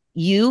that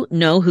you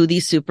know who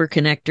these super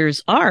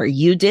connectors are.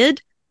 You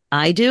did,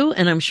 I do,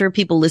 and I'm sure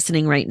people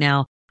listening right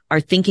now are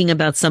thinking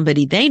about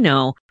somebody they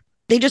know.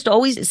 They just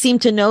always seem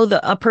to know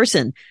a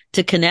person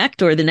to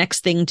connect or the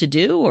next thing to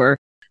do or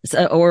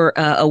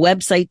a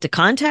website to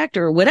contact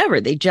or whatever.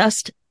 They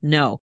just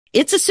know.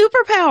 It's a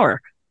superpower.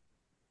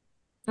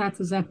 That's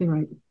exactly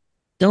right.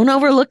 Don't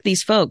overlook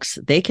these folks.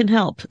 They can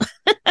help.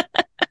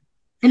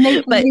 And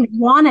they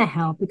want to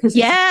help because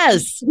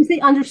they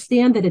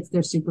understand that it's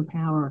their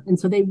superpower. And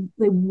so they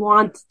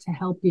want to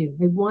help you.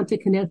 They want to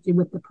connect you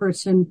with the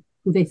person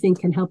who they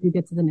think can help you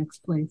get to the next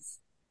place.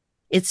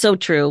 It's so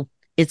true.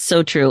 It's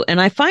so true. And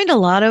I find a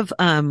lot of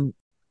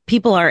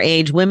people our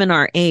age, women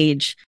our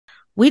age,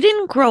 we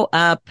didn't grow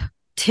up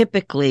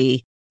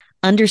typically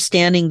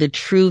understanding the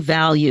true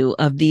value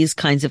of these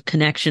kinds of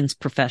connections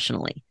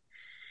professionally.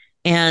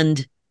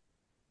 And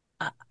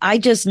I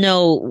just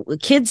know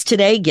kids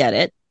today get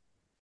it.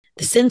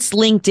 Since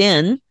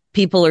LinkedIn,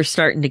 people are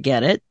starting to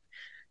get it.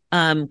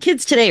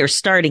 Kids today are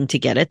starting to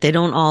get it. They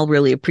don't all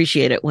really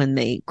appreciate it when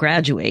they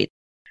graduate.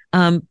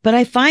 But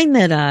I find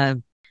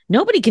that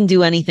nobody can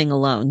do anything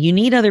alone. You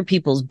need other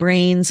people's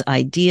brains,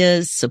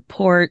 ideas,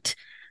 support,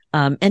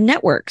 and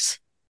networks.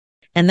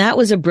 And that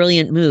was a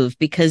brilliant move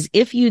because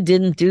if you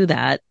didn't do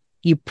that,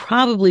 you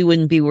probably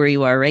wouldn't be where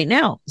you are right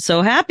now.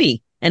 So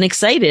happy and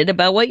excited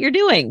about what you're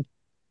doing.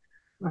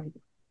 Right.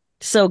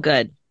 So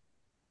good.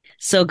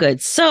 So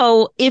good.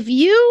 So if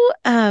you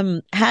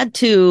had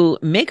to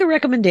make a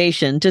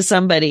recommendation to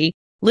somebody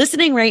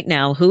listening right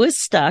now who is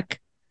stuck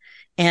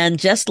and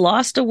just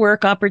lost a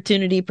work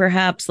opportunity,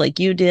 perhaps like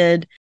you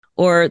did,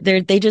 or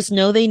they just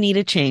know they need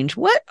a change,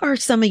 what are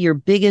some of your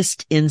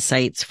biggest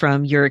insights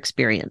from your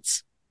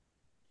experience?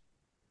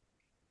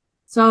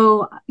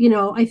 So,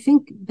 I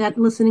think that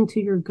listening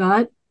to your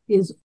gut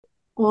is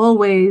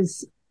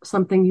always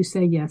something you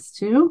say yes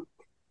to.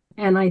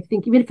 And I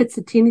think even if it's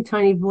a teeny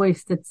tiny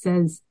voice that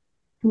says,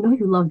 you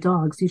love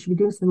dogs, you should be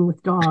doing something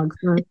with dogs,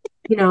 or,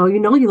 you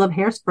love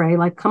hairspray,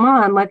 like, come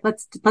on, like,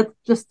 let's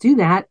just do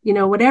that.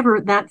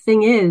 Whatever that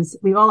thing is,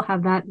 we all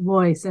have that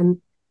voice.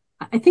 And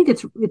I think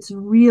it's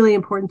really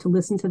important to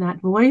listen to that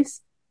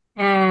voice.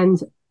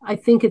 And I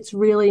think it's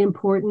really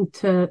important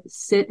to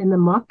sit in the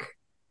muck.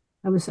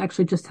 I was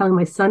actually just telling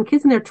my son,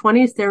 kids in their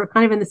 20s, they're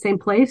kind of in the same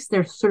place.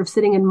 They're sort of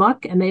sitting in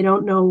muck and they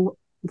don't know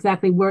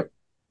exactly what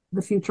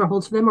the future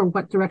holds for them or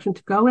what direction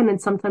to go in. And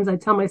sometimes I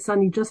tell my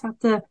son, you just have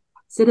to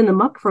sit in the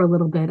muck for a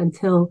little bit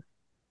until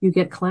you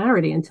get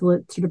clarity, until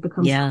it sort of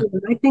becomes clear.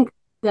 And I think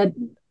that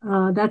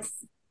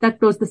that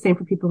goes the same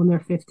for people in their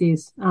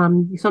 50s.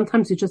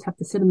 Sometimes you just have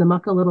to sit in the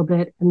muck a little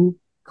bit and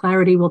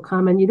clarity will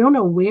come, and you don't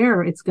know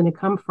where it's going to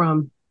come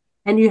from.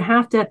 And you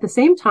have to, at the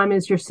same time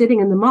as you're sitting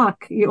in the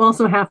muck, you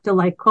also have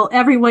to call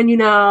everyone and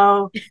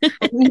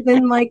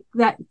even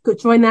that,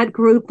 join that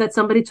group that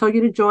somebody told you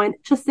to join.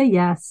 Just say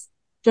yes.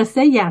 Just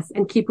say yes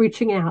and keep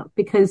reaching out,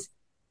 because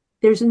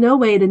there's no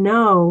way to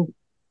know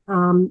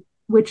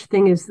which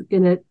thing is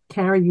going to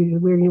carry you to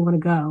where you want to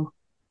go.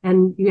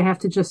 And you have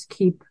to just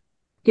keep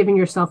giving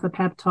yourself a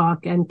pep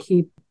talk and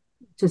keep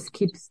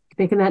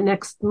making that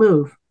next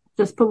move.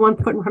 Just put one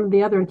foot in front of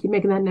the other and keep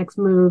making that next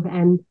move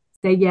and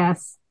say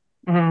yes.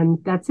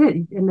 and that's it.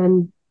 And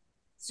then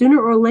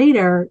sooner or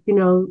later,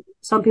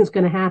 something's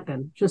going to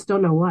happen. Just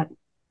don't know what.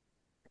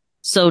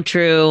 So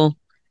true.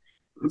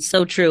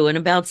 So true. And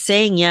about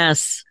saying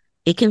yes,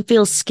 it can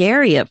feel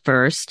scary at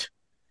first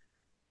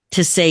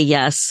to say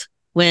yes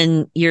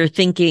when you're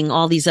thinking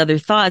all these other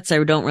thoughts.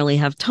 I don't really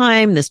have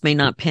time. This may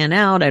not pan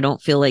out. I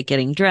don't feel like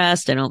getting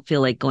dressed. I don't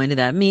feel like going to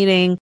that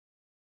meeting.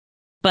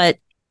 But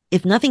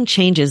if nothing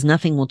changes,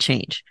 nothing will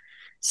change.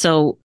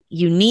 So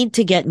you need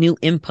to get new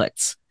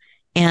inputs.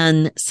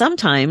 And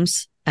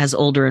sometimes, as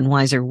older and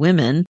wiser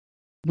women,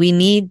 we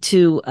need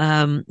to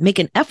make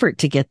an effort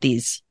to get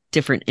these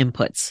different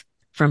inputs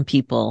from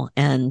people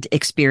and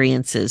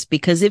experiences.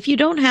 Because if you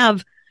don't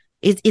have,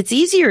 it's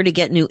easier to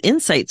get new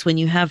insights when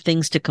you have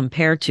things to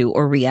compare to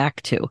or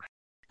react to.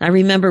 I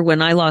remember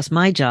when I lost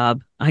my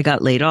job, I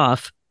got laid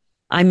off.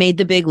 I made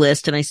the big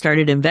list and I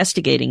started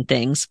investigating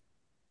things.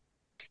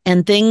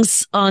 And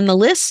things on the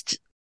list,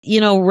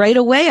 right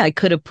away, I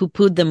could have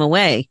poo-pooed them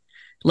away.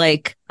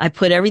 Like I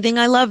put everything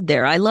I loved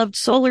there. I loved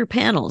solar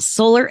panels,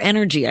 solar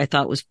energy. I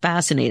thought was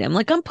fascinating. I'm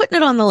like, I'm putting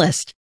it on the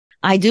list.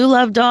 I do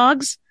love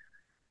dogs.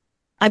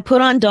 I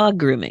put on dog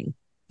grooming.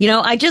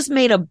 I just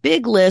made a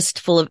big list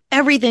full of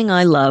everything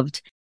I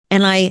loved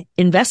and I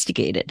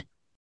investigated.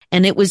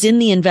 And it was in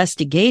the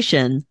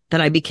investigation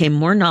that I became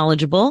more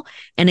knowledgeable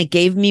and it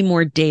gave me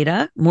more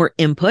data, more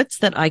inputs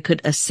that I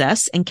could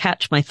assess and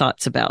catch my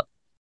thoughts about.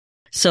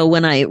 So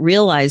when I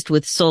realized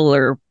with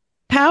solar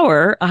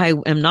power, I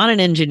am not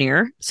an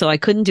engineer, so I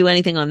couldn't do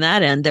anything on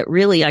that end, that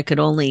really I could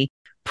only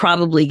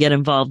probably get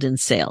involved in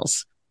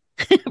sales.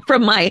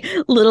 From my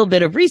little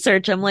bit of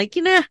research, I'm like,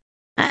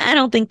 I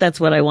don't think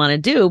that's what I want to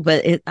do,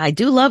 but I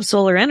do love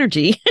solar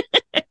energy.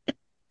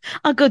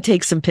 I'll go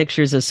take some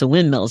pictures of some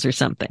windmills or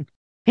something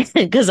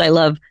because I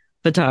love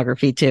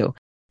photography too.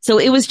 So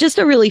it was just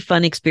a really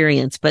fun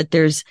experience, but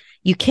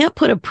you can't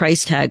put a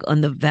price tag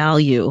on the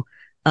value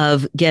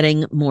of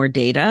getting more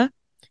data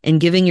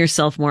and giving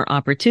yourself more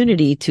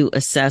opportunity to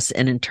assess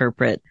and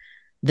interpret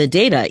the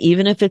data,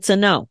 even if it's a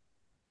no.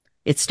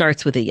 It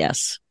starts with a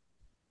yes.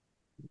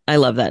 I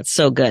love that.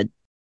 So good.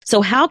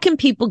 So how can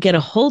people get a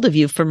hold of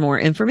you for more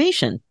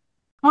information?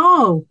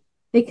 Oh,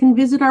 they can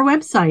visit our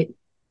website,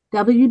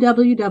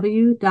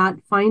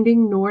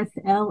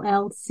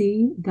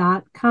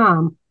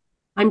 www.findingnorthllc.com.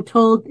 I'm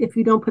told if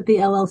you don't put the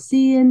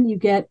LLC in, you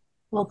get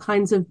all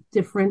kinds of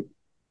different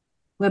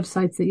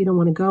websites that you don't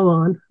want to go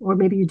on, or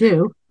maybe you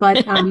do,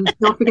 but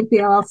don't forget the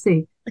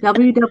LLC,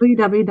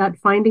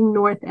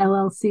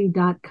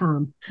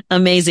 www.findingnorthllc.com.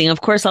 Amazing.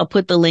 Of course, I'll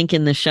put the link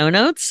in the show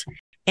notes.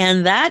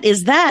 And that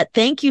is that.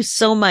 Thank you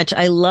so much.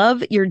 I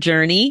love your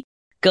journey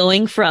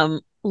going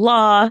from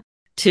law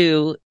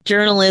to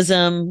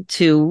journalism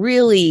to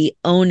really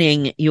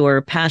owning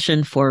your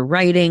passion for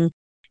writing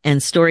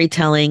and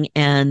storytelling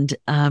and,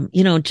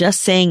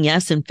 just saying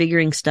yes and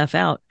figuring stuff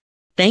out.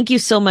 Thank you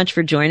so much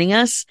for joining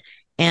us.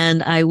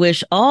 And I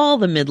wish all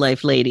the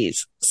midlife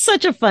ladies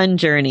such a fun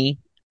journey.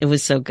 It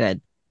was so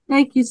good.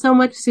 Thank you so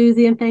much,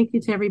 Susie. And thank you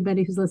to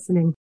everybody who's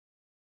listening.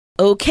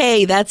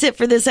 Okay, that's it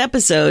for this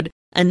episode.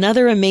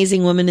 Another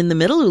amazing woman in the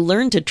middle who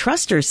learned to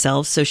trust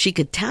herself so she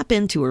could tap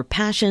into her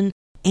passion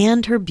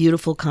and her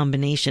beautiful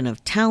combination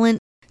of talent,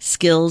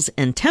 skills,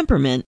 and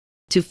temperament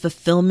to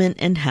fulfillment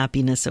and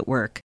happiness at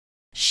work.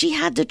 She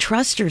had to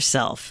trust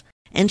herself.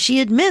 And she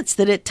admits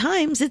that at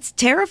times it's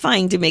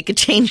terrifying to make a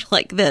change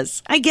like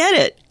this. I get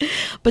it.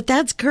 But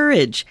that's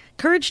courage.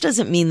 Courage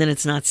doesn't mean that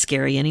it's not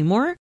scary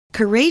anymore.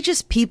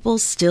 Courageous people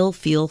still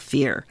feel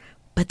fear,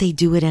 but they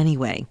do it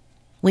anyway.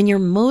 When you're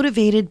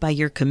motivated by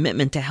your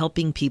commitment to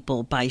helping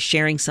people by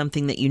sharing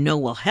something that you know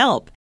will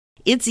help,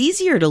 it's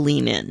easier to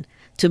lean in,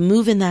 to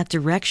move in that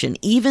direction,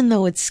 even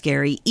though it's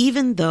scary,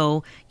 even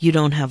though you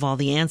don't have all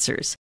the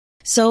answers.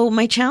 So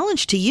my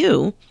challenge to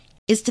you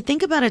is to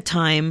think about a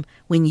time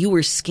when you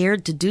were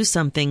scared to do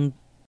something,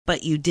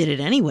 but you did it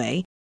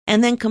anyway,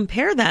 and then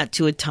compare that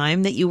to a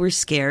time that you were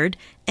scared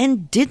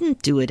and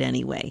didn't do it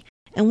anyway.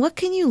 And what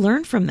can you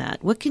learn from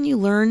that? What can you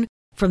learn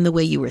from the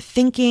way you were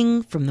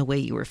thinking, from the way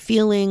you were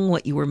feeling,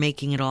 what you were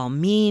making it all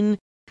mean?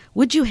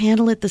 Would you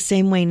handle it the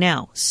same way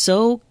now?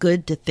 So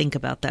good to think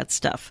about that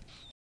stuff.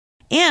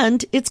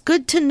 And it's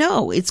good to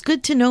know. It's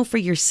good to know for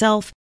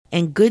yourself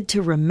and good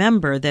to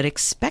remember that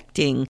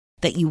expecting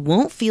that you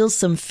won't feel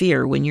some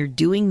fear when you're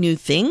doing new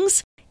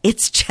things,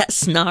 it's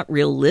just not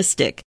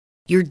realistic.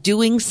 You're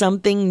doing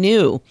something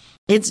new.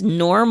 It's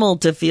normal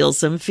to feel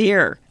some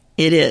fear.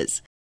 It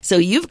is. So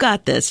you've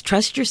got this.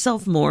 Trust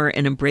yourself more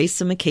and embrace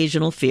some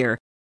occasional fear.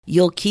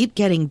 You'll keep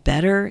getting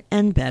better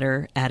and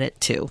better at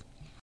it too.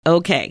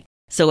 Okay.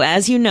 So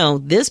as you know,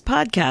 this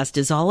podcast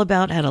is all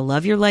about how to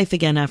love your life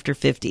again after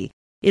 50.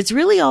 It's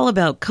really all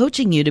about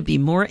coaching you to be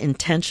more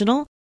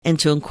intentional and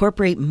to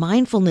incorporate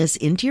mindfulness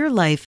into your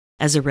life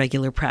as a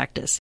regular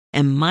practice.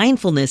 And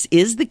mindfulness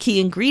is the key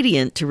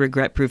ingredient to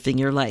regret-proofing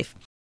your life.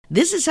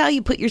 This is how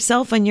you put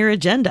yourself on your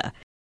agenda.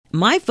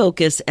 My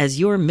focus as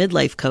your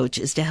midlife coach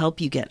is to help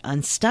you get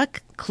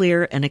unstuck,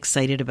 clear, and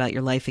excited about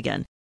your life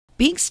again.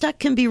 Being stuck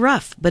can be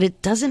rough, but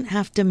it doesn't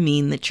have to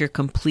mean that you're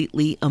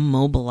completely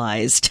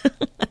immobilized.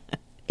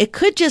 It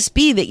could just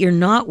be that you're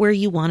not where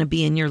you want to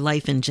be in your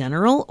life in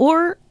general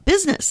or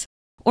business.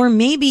 Or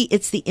maybe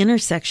it's the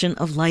intersection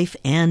of life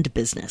and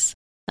business.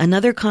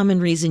 Another common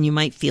reason you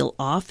might feel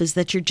off is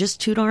that you're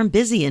just too darn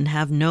busy and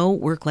have no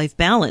work-life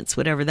balance,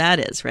 whatever that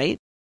is, right?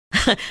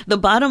 The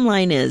bottom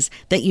line is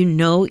that you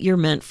know you're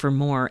meant for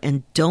more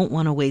and don't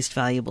want to waste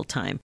valuable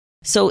time.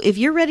 So if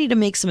you're ready to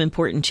make some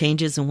important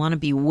changes and want to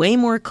be way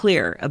more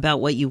clear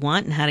about what you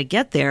want and how to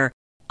get there,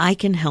 I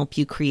can help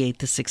you create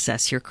the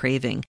success you're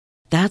craving.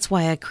 That's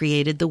why I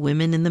created the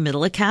Women in the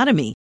Middle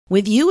Academy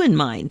with you in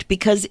mind,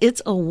 because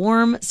it's a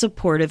warm,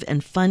 supportive,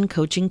 and fun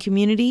coaching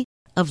community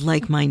of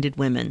like-minded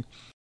women.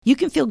 You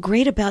can feel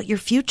great about your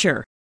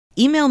future.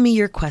 Email me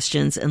your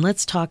questions and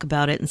let's talk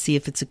about it and see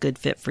if it's a good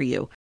fit for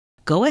you.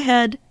 Go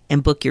ahead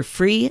and book your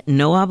free,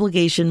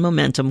 no-obligation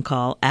momentum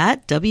call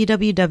at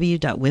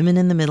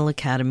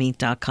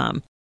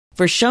www.womeninthemiddleacademy.com.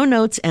 For show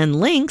notes and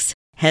links,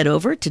 head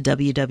over to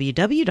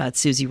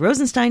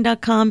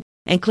www.susierosenstein.com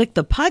and click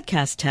the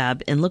podcast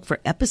tab and look for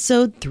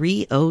episode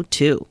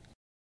 302.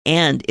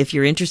 And if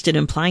you're interested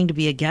in applying to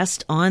be a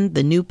guest on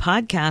the new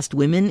podcast,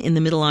 Women in the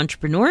Middle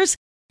Entrepreneurs,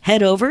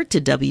 head over to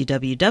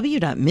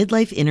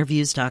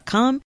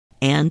www.midlifeinterviews.com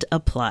and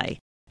apply.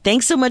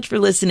 Thanks so much for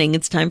listening.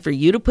 It's time for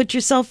you to put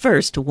yourself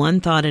first,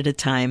 one thought at a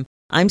time.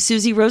 I'm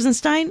Susie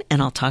Rosenstein,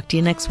 and I'll talk to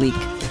you next week.